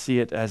doesn't see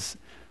it as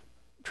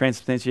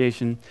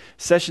transubstantiation.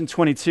 Session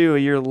 22, a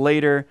year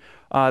later,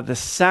 the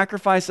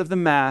sacrifice of the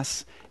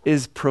Mass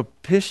is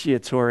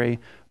propitiatory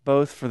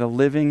both for the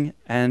living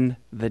and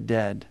the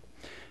dead.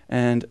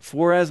 And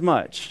for as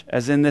much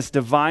as in this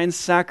divine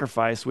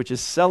sacrifice, which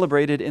is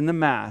celebrated in the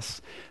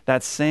Mass,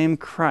 that same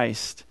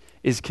Christ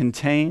is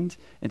contained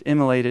and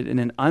immolated in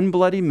an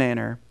unbloody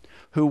manner,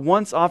 who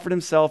once offered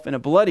himself in a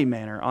bloody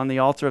manner on the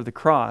altar of the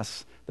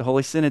cross, the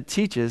Holy Synod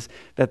teaches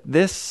that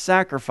this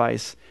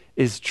sacrifice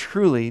is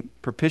truly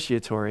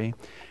propitiatory,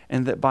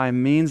 and that by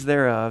means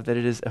thereof that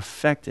it is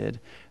effected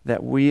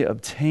that we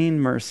obtain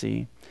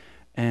mercy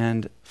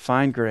and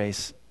find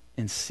grace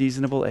in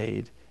seasonable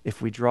aid if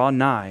we draw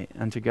nigh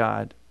unto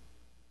God,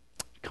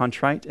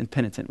 contrite and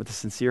penitent, with a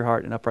sincere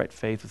heart and upright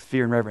faith, with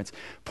fear and reverence.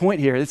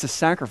 Point here, it's a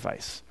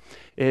sacrifice.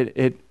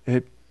 It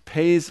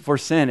pays for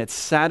sin. It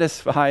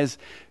satisfies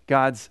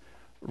God's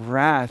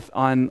wrath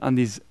on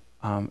these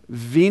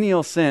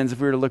venial sins, if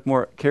we were to look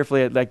more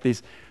carefully at like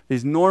these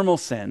normal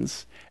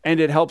sins, and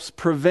it helps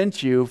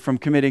prevent you from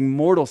committing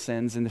mortal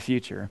sins in the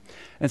future.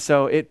 And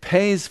so it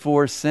pays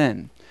for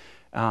sin.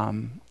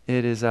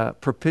 It is a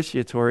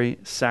propitiatory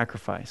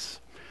sacrifice.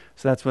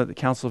 So that's what the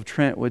Council of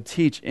Trent would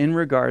teach in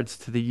regards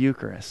to the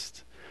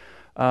Eucharist.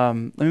 Let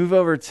me move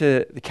over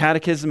to the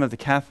Catechism of the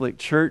Catholic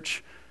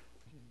Church.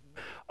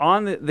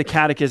 On the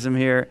Catechism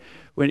here,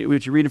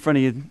 which you read in front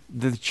of you,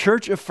 the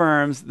Church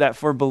affirms that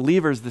for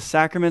believers, the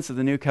sacraments of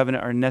the New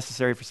Covenant are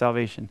necessary for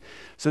salvation.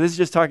 So this is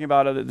just talking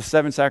about the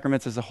 7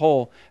 sacraments as a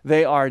whole.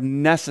 They are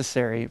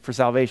necessary for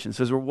salvation.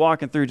 So as we're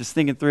walking through, just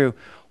thinking through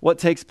what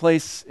takes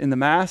place in the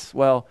Mass,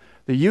 well,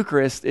 the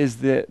Eucharist is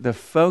the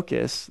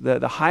focus,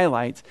 the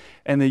highlight,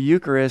 and the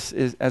Eucharist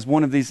is, as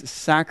one of these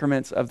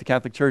sacraments of the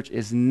Catholic Church,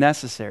 is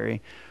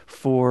necessary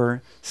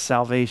for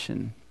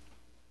salvation.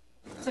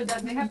 So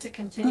does they have to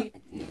continue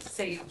to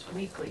say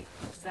weekly?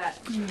 Is that?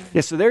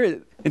 Yeah, so there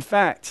is, in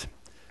fact,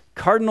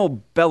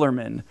 Cardinal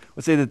Bellarmine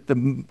would say that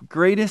the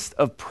greatest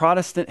of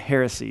Protestant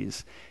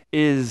heresies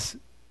is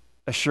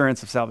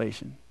assurance of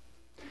salvation.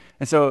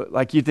 And so,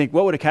 like, you think,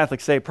 what would a Catholic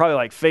say? Probably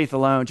like faith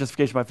alone,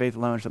 justification by faith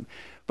alone or something.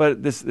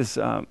 But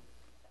this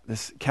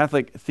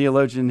Catholic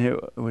theologian who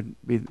would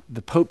be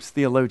the Pope's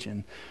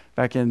theologian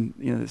back in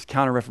this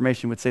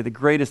Counter-Reformation would say the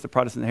greatest of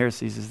Protestant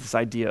heresies is this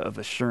idea of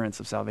assurance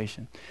of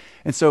salvation.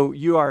 And so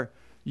you are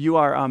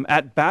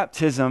at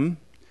baptism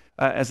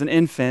as an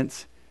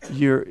infant.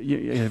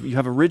 You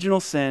have original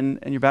sin,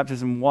 and your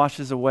baptism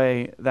washes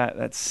away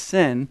that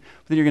sin.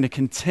 But then you're going to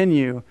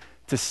continue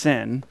to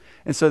sin,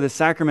 and so the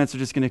sacraments are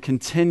just going to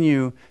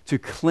continue to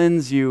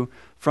cleanse you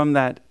from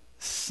that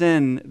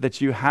sin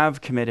that you have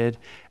committed,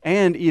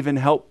 and even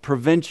help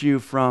prevent you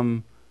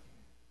from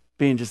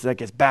being just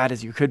like as bad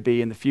as you could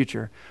be in the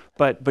future.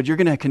 But you're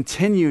going to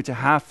continue to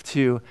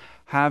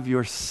have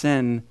your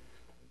sin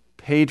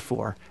paid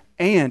for.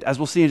 And as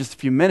we'll see in just a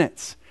few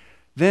minutes,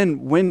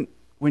 then when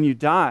you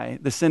die,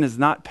 the sin is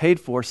not paid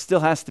for,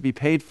 still has to be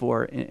paid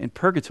for in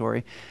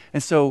purgatory.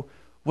 And so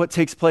what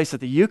takes place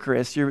at the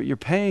Eucharist, you're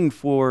paying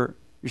for,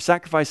 you're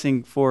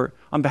sacrificing for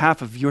on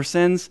behalf of your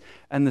sins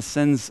and the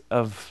sins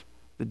of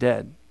the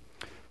dead.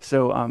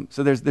 So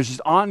there's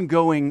just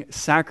ongoing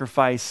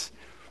sacrifice,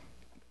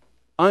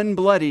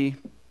 unbloody,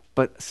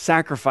 but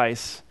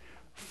sacrifice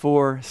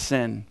for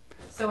sin.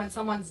 So when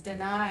someone's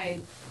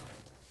denied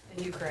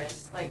the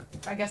Eucharist, like,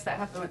 I guess that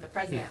happened with the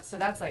president, so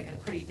that's like a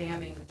pretty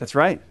damning. That's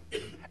right.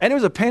 And it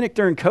was a panic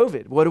during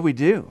COVID. What do we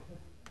do?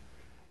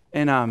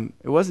 And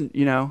it wasn't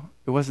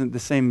the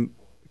same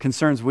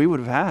concerns we would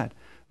have had.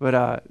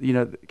 But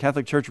the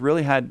Catholic Church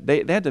really had,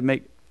 they had to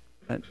make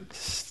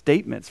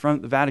statements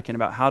from the Vatican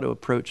about how to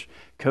approach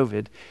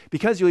COVID,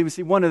 because you'll even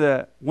see one of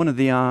the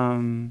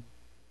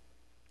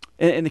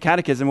in the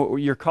Catechism,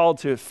 you're called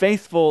to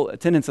faithful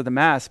attendance of the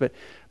Mass,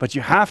 but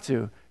you have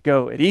to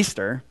go at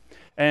Easter,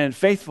 and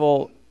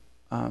faithful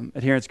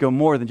adherents go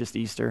more than just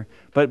Easter.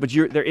 But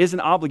there is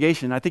an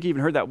obligation. I think you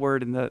even heard that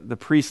word in the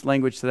priest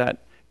language to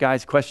that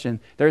guy's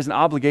question. There is an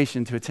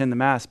obligation to attend the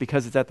Mass,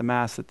 because it's at the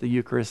Mass that the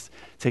Eucharist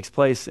takes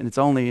place, and it's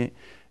only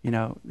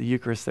the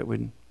Eucharist that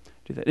would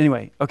do that.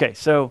 Anyway, okay,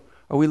 so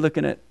are we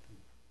looking at?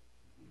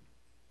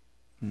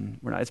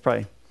 We're not. It's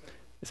my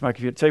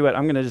computer. Tell you what,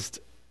 I'm going to just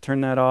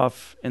turn that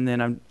off, and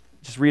then I'm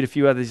just read a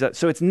few others.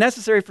 So it's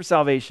necessary for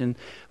salvation.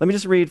 Let me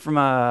just read from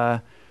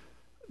the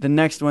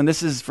next one.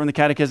 This is from the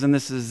Catechism.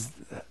 This is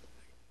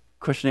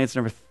question and answer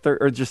number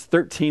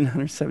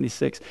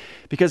 1376.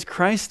 Because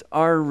Christ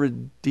our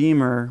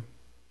Redeemer.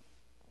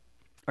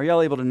 Are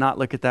y'all able to not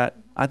look at that?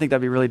 I think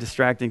that'd be really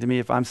distracting to me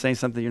if I'm saying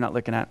something you're not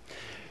looking at.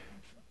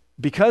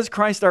 Because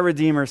Christ our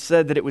Redeemer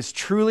said that it was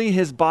truly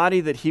his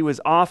body that he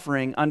was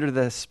offering under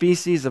the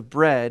species of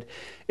bread,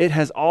 it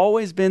has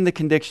always been the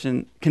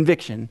conviction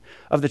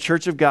of the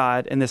Church of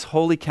God, and this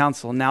holy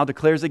council now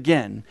declares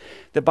again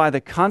that by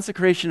the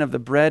consecration of the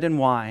bread and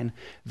wine,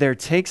 there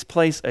takes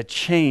place a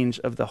change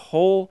of the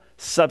whole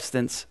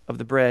substance of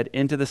the bread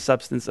into the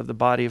substance of the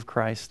body of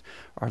Christ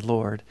our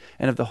Lord,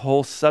 and of the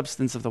whole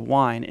substance of the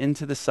wine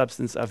into the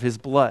substance of his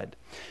blood.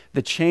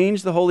 The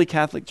change the Holy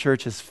Catholic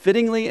Church has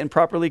fittingly and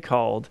properly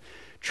called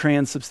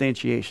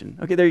transubstantiation.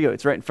 Okay, there you go.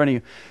 It's right in front of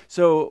you.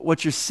 So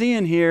what you're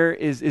seeing here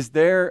is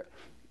their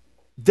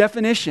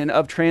definition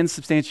of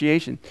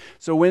transubstantiation.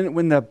 So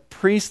when the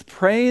priest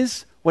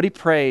prays, what he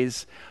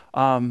prays,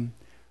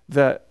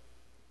 the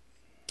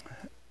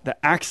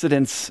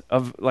accidents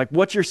of like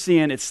what you're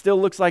seeing, it still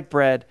looks like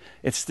bread,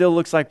 it still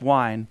looks like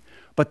wine,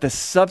 but the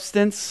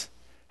substance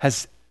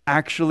has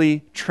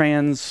actually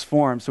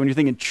transformed. So when you're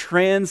thinking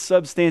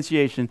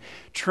transubstantiation,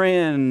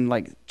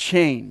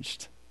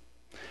 changed.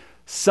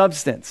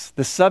 Substance,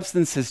 the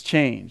substance has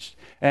changed.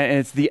 And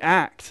it's the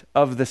act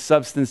of the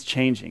substance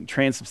changing,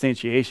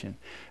 transubstantiation.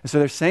 And so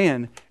they're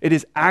saying it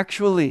is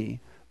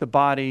actually the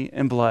body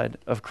and blood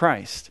of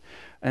Christ.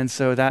 And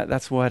so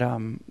that's what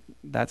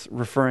that's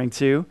referring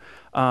to.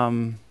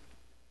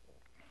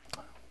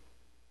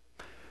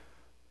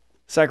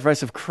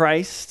 sacrifice of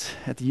Christ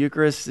at the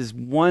Eucharist is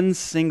one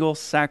single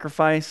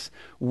sacrifice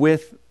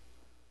with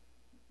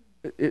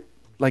it,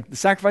 like the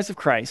sacrifice of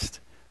Christ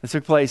that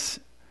took place,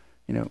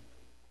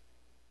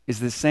 is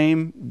the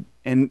same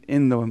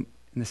in the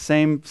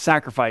same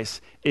sacrifice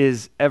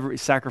is every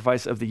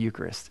sacrifice of the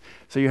Eucharist.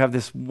 So you have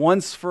this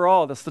once for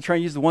all. Let's still try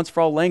and use the once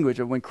for all language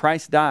of when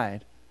Christ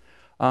died.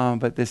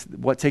 But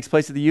what takes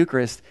place at the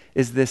Eucharist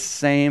is this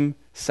same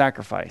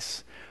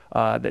sacrifice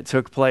that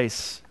took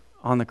place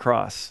on the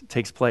cross,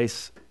 takes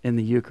place in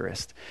the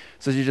Eucharist.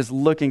 So as you're just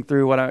looking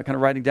through what I'm kind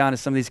of writing down is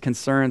some of these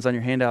concerns on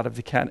your handout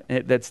of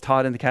that's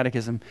taught in the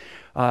Catechism.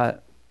 The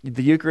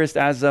Eucharist,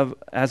 as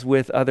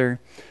with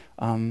other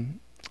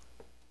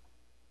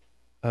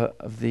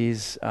of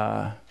these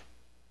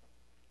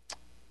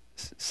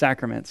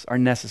sacraments, are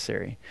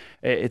necessary.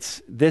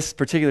 It's this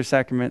particular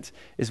sacrament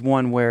is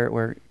one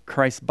where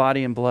Christ's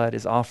body and blood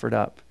is offered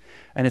up,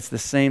 and it's the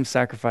same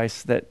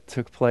sacrifice that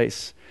took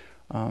place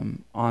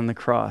on the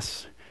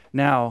cross.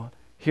 Now,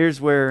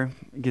 here's where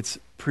it gets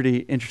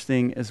pretty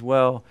interesting as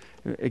well.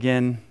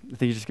 Again, I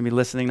think you're just going to be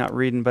listening, not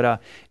reading. But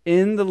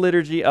in the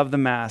liturgy of the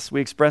Mass,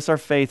 we express our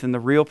faith in the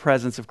real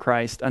presence of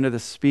Christ under the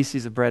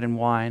species of bread and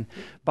wine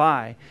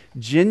by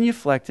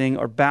genuflecting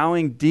or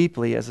bowing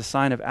deeply as a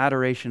sign of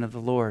adoration of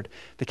the Lord.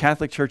 The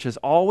Catholic Church has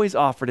always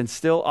offered and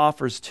still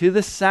offers to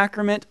the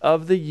sacrament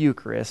of the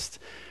Eucharist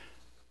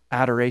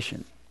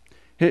adoration.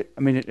 I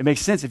mean, it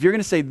makes sense. If you're going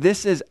to say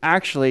this is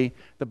actually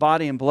the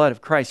body and blood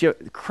of Christ,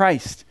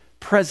 Christ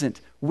present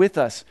with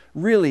us,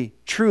 really,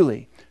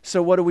 truly.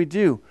 So what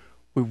do?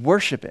 We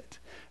worship it.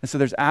 And so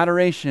there's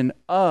adoration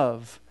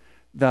of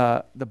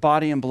the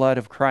body and blood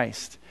of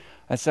Christ.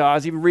 And so I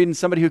was even reading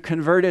somebody who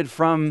converted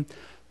from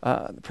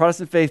the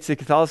Protestant faith to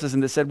Catholicism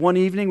that said one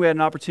evening we had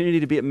an opportunity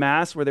to be at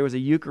Mass where there was a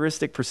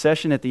Eucharistic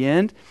procession at the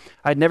end.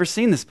 I'd never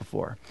seen this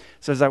before.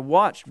 So as I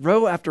watched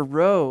row after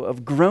row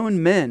of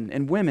grown men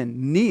and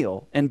women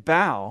kneel and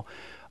bow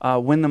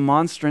when the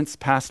monstrance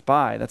passed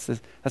by. That's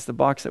the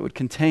box that would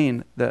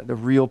contain the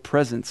real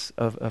presence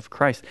of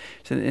Christ.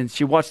 And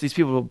she watched these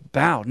people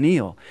bow,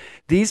 kneel.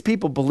 These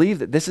people believe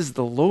that this is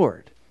the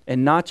Lord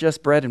and not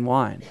just bread and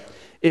wine.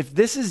 If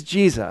this is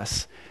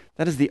Jesus,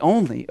 that is the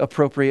only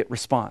appropriate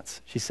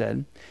response, she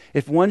said.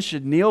 If one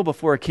should kneel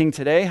before a king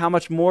today, how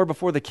much more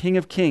before the King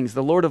of Kings,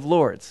 the Lord of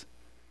Lords?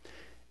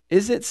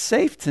 Is it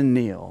safe to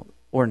kneel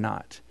or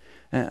not?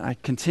 And I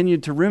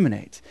continued to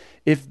ruminate.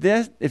 If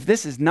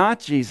this is not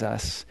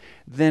Jesus,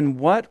 then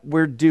what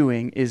we're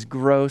doing is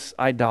gross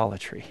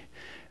idolatry,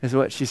 is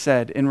what she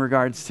said in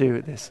regards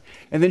to this.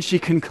 And then she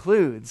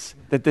concludes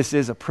that this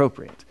is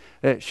appropriate.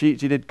 That she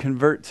did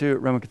convert to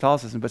Roman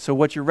Catholicism. But so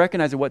what you're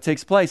recognizing, what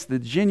takes place, the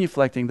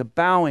genuflecting, the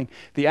bowing,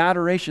 the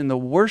adoration, the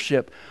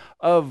worship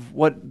of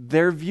what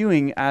they're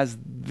viewing as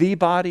the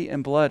body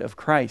and blood of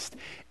Christ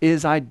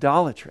is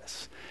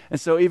idolatrous. And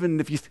so even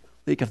if you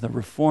think of the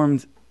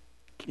Reformed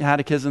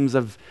catechisms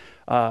of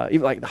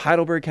even like the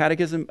Heidelberg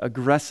Catechism,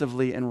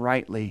 aggressively and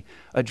rightly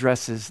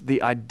addresses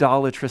the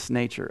idolatrous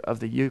nature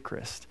of the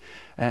Eucharist.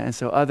 And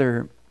so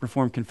other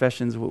Reformed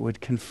confessions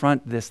would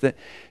confront this, that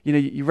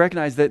you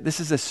recognize that this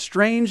is a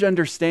strange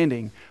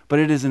understanding, but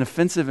it is an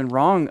offensive and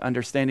wrong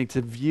understanding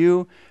to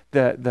view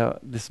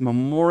this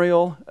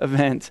memorial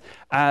event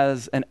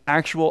as an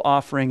actual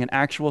offering, an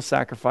actual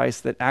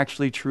sacrifice that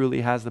actually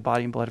truly has the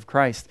body and blood of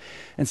Christ.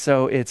 And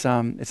so it's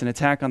an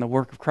attack on the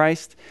work of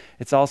Christ.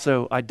 It's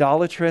also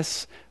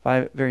idolatrous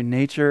by very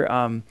nature.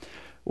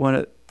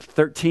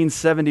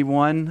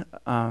 1371,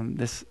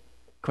 this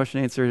question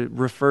and answer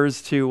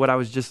refers to what I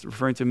was just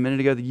referring to a minute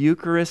ago. The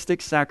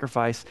Eucharistic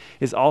sacrifice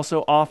is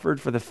also offered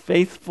for the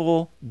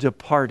faithful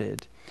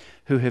departed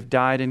who have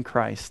died in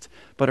Christ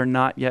but are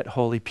not yet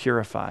wholly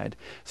purified,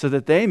 so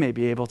that they may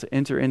be able to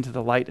enter into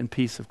the light and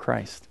peace of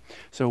Christ.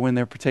 So when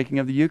they're partaking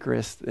of the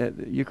Eucharist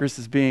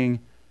is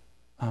being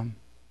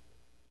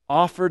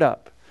offered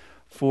up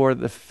for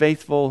the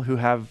faithful who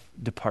have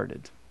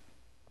departed.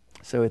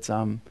 So it's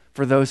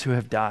for those who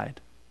have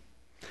died.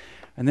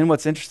 And then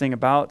what's interesting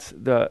about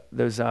the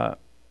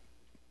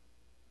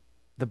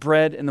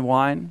bread and the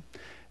wine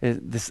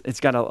is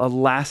it's got a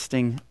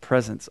lasting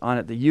presence on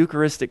it. The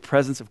Eucharistic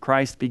presence of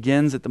Christ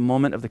begins at the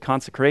moment of the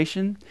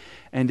consecration,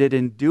 and it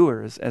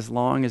endures as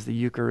long as the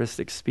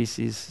Eucharistic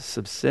species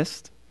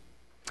subsist.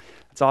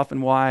 That's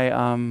often why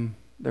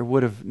there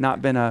would have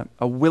not been a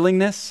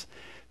willingness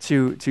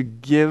to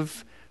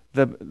give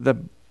the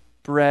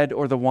bread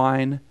or the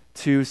wine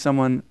to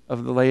someone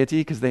of the laity,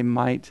 because they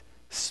might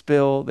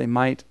spill, they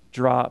might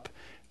drop,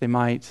 they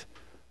might,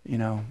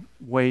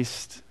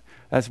 waste.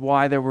 That's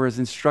why there was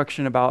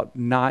instruction about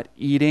not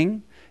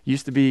eating. It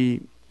used to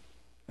be,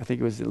 I think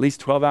it was at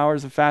least 12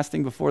 hours of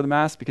fasting before the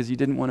Mass, because you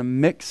didn't want to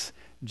mix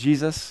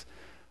Jesus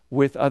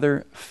with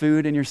other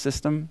food in your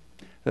system.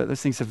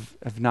 Those things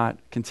have not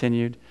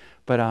continued.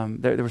 But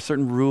there were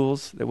certain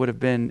rules that would have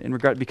been in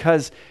regard,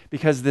 because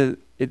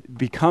it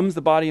becomes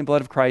the body and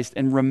blood of Christ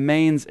and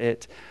remains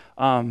it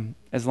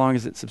as long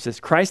as it subsists.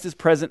 Christ is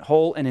present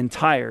whole and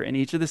entire in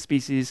each of the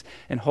species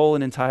and whole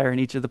and entire in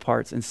each of the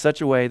parts in such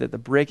a way that the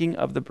breaking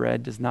of the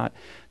bread does not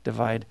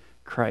divide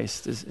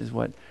Christ is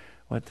what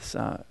this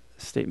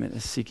statement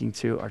is seeking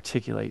to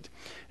articulate.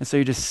 And so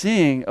you're just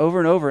seeing over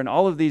and over in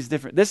all of these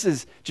different, this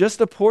is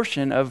just a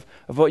portion of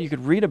what you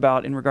could read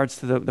about in regards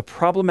to the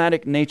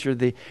problematic nature,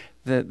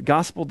 the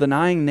gospel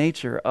denying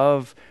nature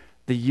of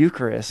the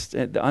Eucharist,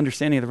 the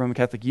understanding of the Roman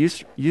Catholic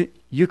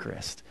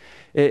Eucharist.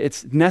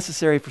 It's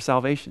necessary for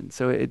salvation,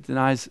 so it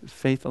denies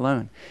faith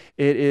alone.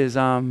 It is,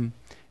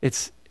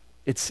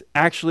 it's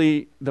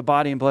actually the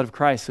body and blood of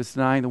Christ, so it's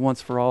denying the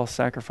once-for-all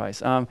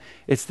sacrifice.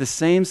 It's the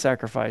same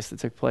sacrifice that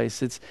took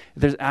place.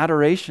 There's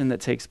adoration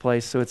that takes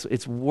place, so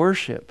it's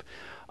worship,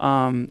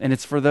 and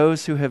it's for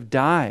those who have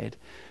died.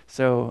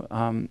 So,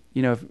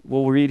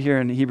 we'll read here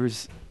in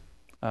Hebrews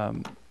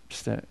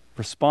just a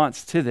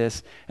response to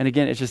this, and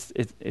again,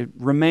 it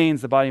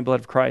remains the body and blood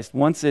of Christ.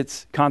 Once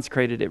it's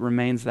consecrated, it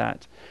remains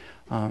that.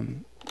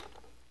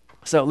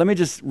 So let me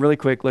just really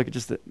quick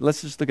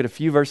let's just look at a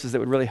few verses that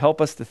would really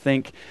help us to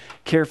think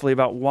carefully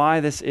about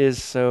why this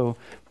is so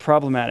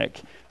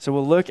problematic. So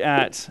we'll look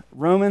at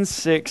Romans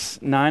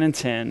 6, 9, and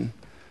 10.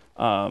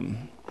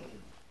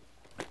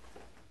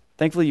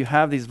 Thankfully, you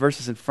have these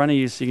verses in front of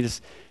you, so you can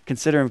just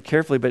consider them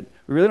carefully, but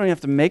we really don't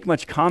have to make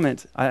much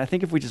comment. I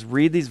think if we just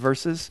read these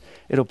verses,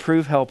 it'll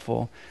prove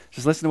helpful.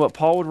 Just listen to what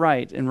Paul would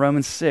write in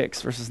Romans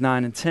 6, verses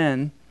 9 and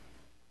 10.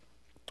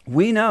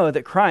 We know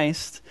that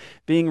Christ,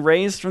 being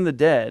raised from the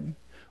dead,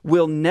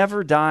 will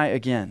never die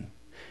again.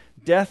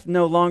 Death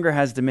no longer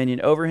has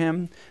dominion over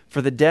him. For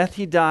the death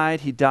he died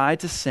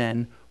to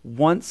sin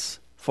once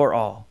for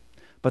all.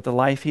 But the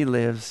life he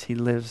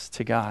lives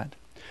to God.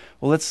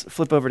 Well, let's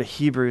flip over to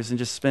Hebrews and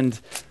just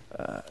spend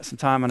some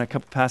time on a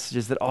couple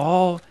passages that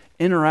all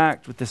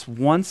interact with this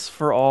once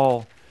for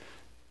all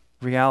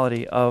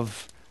reality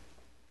of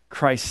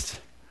Christ's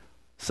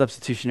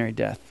substitutionary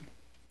death.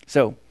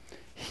 So,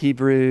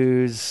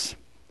 Hebrews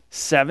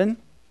 7,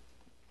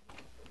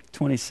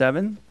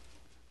 27.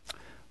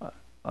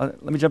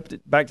 Let me jump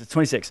back to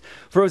 26.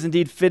 For it was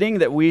indeed fitting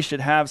that we should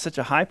have such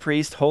a high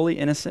priest, holy,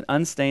 innocent,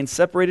 unstained,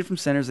 separated from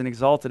sinners, and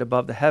exalted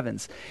above the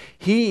heavens.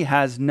 He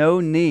has no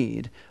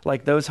need,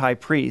 like those high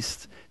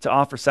priests, to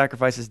offer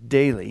sacrifices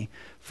daily,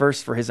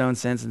 first for his own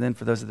sins and then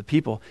for those of the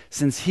people,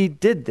 since he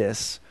did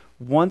this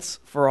once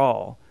for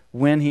all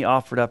when he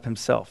offered up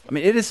himself. I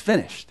mean, it is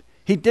finished.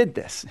 He did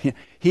this.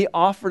 He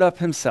offered up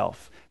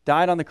himself,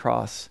 died on the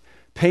cross,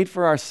 paid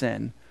for our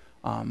sin,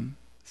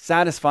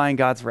 satisfying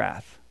God's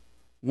wrath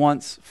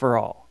once for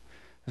all.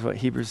 Is what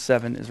Hebrews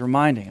 7 is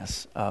reminding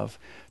us of.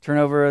 Turn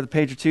over the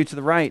page or two to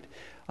the right.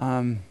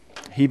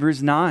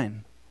 Hebrews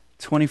 9,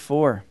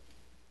 24.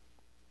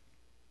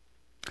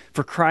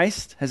 For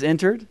Christ has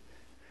entered,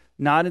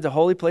 not into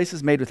holy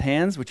places made with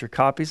hands, which are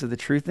copies of the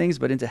true things,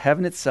 but into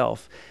heaven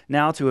itself,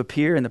 now to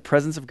appear in the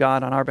presence of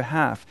God on our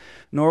behalf.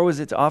 Nor was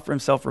it to offer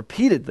himself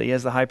repeatedly,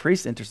 as the high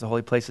priest enters the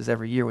holy places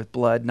every year with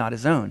blood not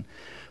his own.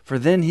 For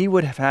then he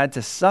would have had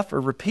to suffer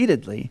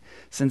repeatedly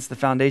since the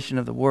foundation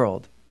of the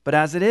world. But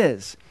as it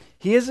is,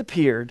 he has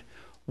appeared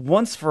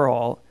once for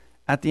all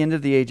at the end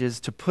of the ages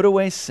to put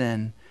away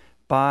sin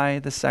by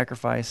the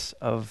sacrifice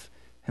of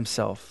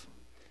himself.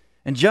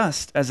 And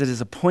just as it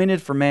is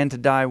appointed for man to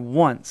die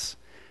once,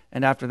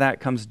 and after that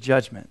comes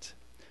judgment.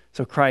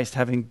 So Christ,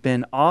 having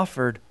been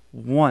offered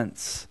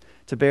once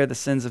to bear the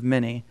sins of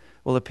many,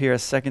 will appear a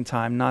second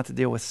time, not to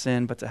deal with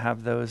sin, but to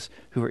have those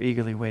who are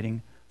eagerly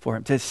waiting for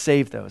him, to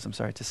save those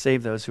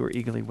who are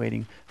eagerly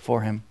waiting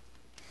for him.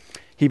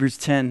 Hebrews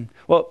 10.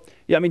 Well,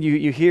 yeah, I mean,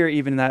 you hear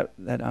even that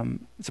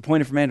it's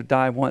appointed for man to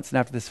die once, and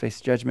after this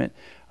face judgment.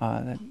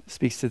 That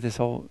speaks to this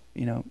whole,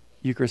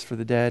 Eucharist for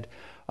the dead.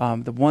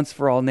 The once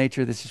for all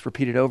nature that's just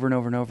repeated over and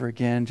over and over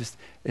again, just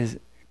is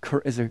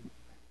a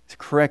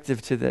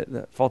corrective to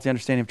the faulty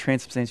understanding of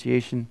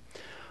transubstantiation.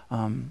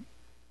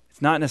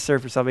 It's not necessary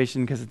for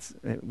salvation because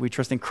we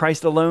trust in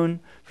Christ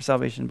alone for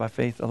salvation by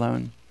faith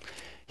alone.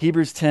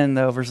 Hebrews 10,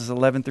 though, verses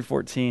 11 through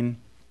 14.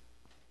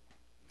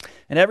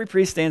 And every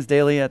priest stands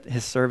daily at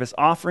his service,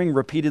 offering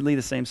repeatedly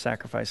the same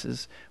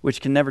sacrifices, which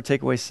can never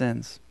take away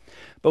sins.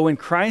 But when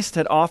Christ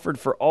had offered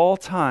for all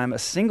time a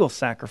single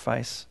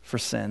sacrifice for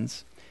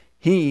sins,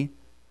 he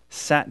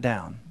sat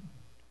down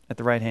at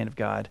the right hand of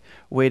God,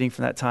 waiting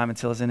for that time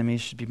until his enemies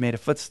should be made a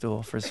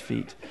footstool for his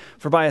feet.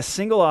 For by a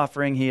single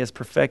offering he has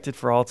perfected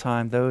for all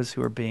time those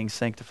who are being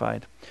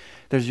sanctified.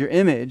 There's your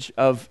image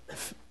of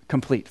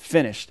complete,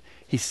 finished.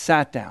 He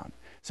sat down.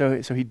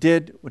 So he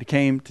did what he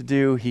came to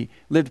do. He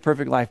lived a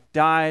perfect life,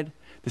 died,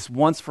 this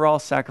once-for-all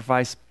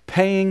sacrifice,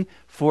 paying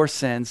for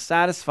sins,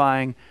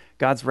 satisfying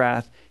God's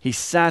wrath. He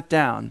sat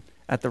down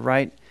at the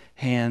right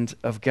hand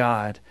of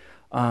God.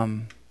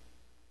 And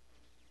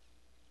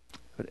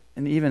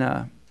even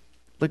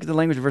look at the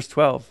language of verse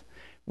 12.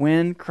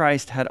 When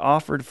Christ had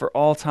offered for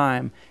all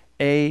time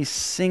a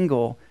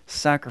single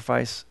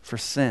sacrifice for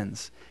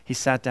sins, he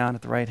sat down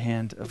at the right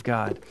hand of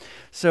God.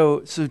 So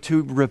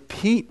to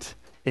repeat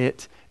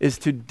it is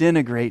to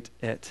denigrate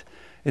it.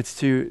 It's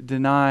to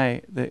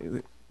deny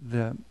the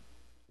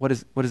what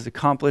is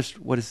accomplished,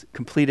 what is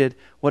completed,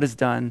 what is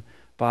done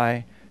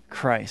by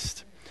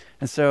Christ.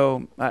 And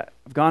so I've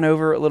gone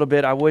over a little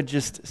bit. I would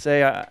just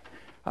say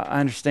I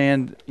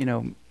understand,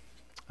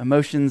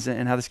 emotions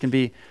and how this can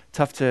be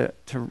tough to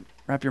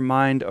wrap your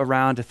mind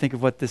around, to think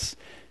of what this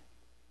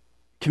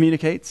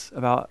communicates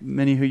about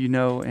many who you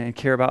know and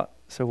care about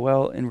so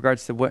well in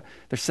regards to what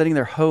they're setting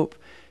their hope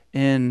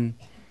in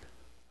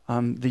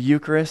the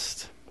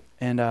Eucharist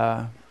and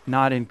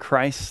not in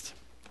Christ,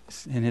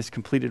 in his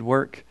completed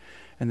work,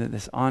 and that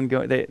this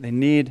ongoing, they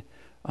need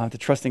to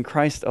trust in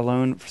Christ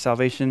alone for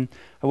salvation.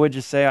 I would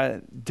just say,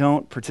 I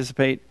don't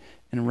participate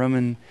in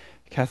Roman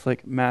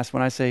Catholic Mass.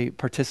 When I say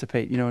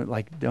participate,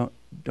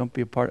 don't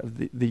be a part of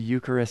the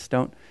Eucharist.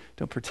 Don't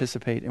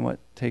participate in what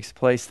takes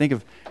place. Think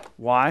of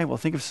why. Well,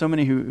 think of so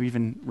many who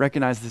even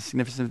recognize the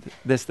significance of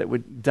this, that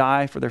would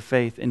die for their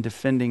faith in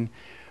defending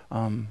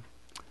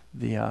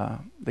the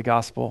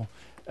gospel,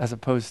 as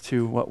opposed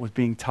to what was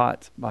being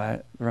taught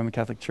by the Roman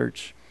Catholic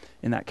Church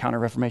in that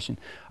Counter-Reformation.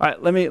 All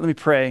right, let me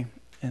pray,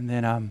 and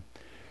then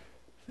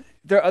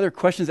there are other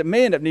questions that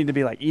may end up needing to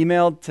be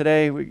emailed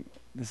today.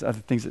 There's other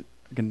things that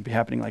are going to be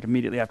happening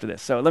immediately after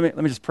this. So let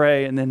me just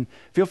pray, and then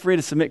feel free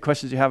to submit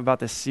questions you have about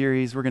this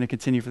series. We're going to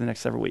continue for the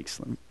next several weeks.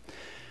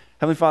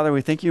 Heavenly Father,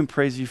 we thank you and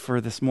praise you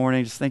for this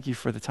morning. Just thank you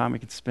for the time we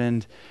could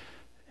spend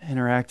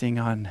interacting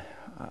on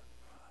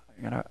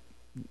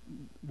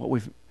what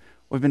we've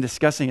been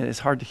discussing. It's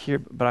hard to hear,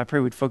 but I pray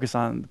we'd focus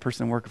on the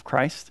person and work of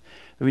Christ,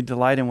 that we'd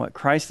delight in what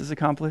Christ has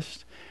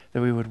accomplished,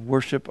 that we would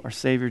worship our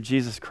Savior,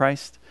 Jesus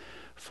Christ,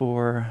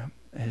 for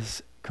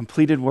his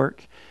completed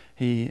work.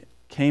 He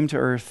came to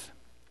earth,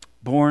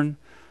 born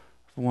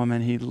of a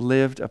woman. He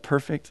lived a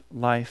perfect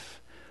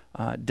life,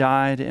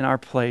 died in our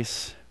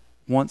place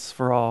once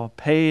for all,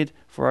 paid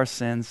for our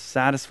sins,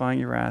 satisfying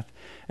your wrath,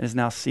 and is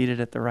now seated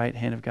at the right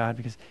hand of God,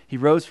 because he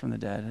rose from the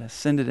dead and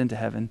ascended into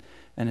heaven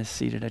and is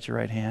seated at your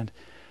right hand.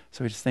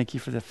 So we just thank you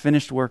for the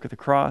finished work of the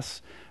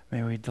cross.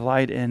 May we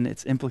delight in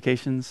its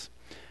implications,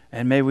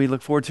 and may we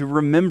look forward to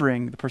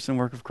remembering the person and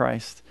work of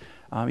Christ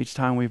each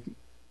time we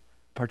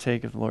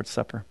partake of the Lord's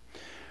Supper.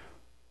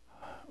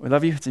 We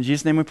love you. It's in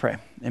Jesus' name we pray.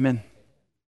 Amen.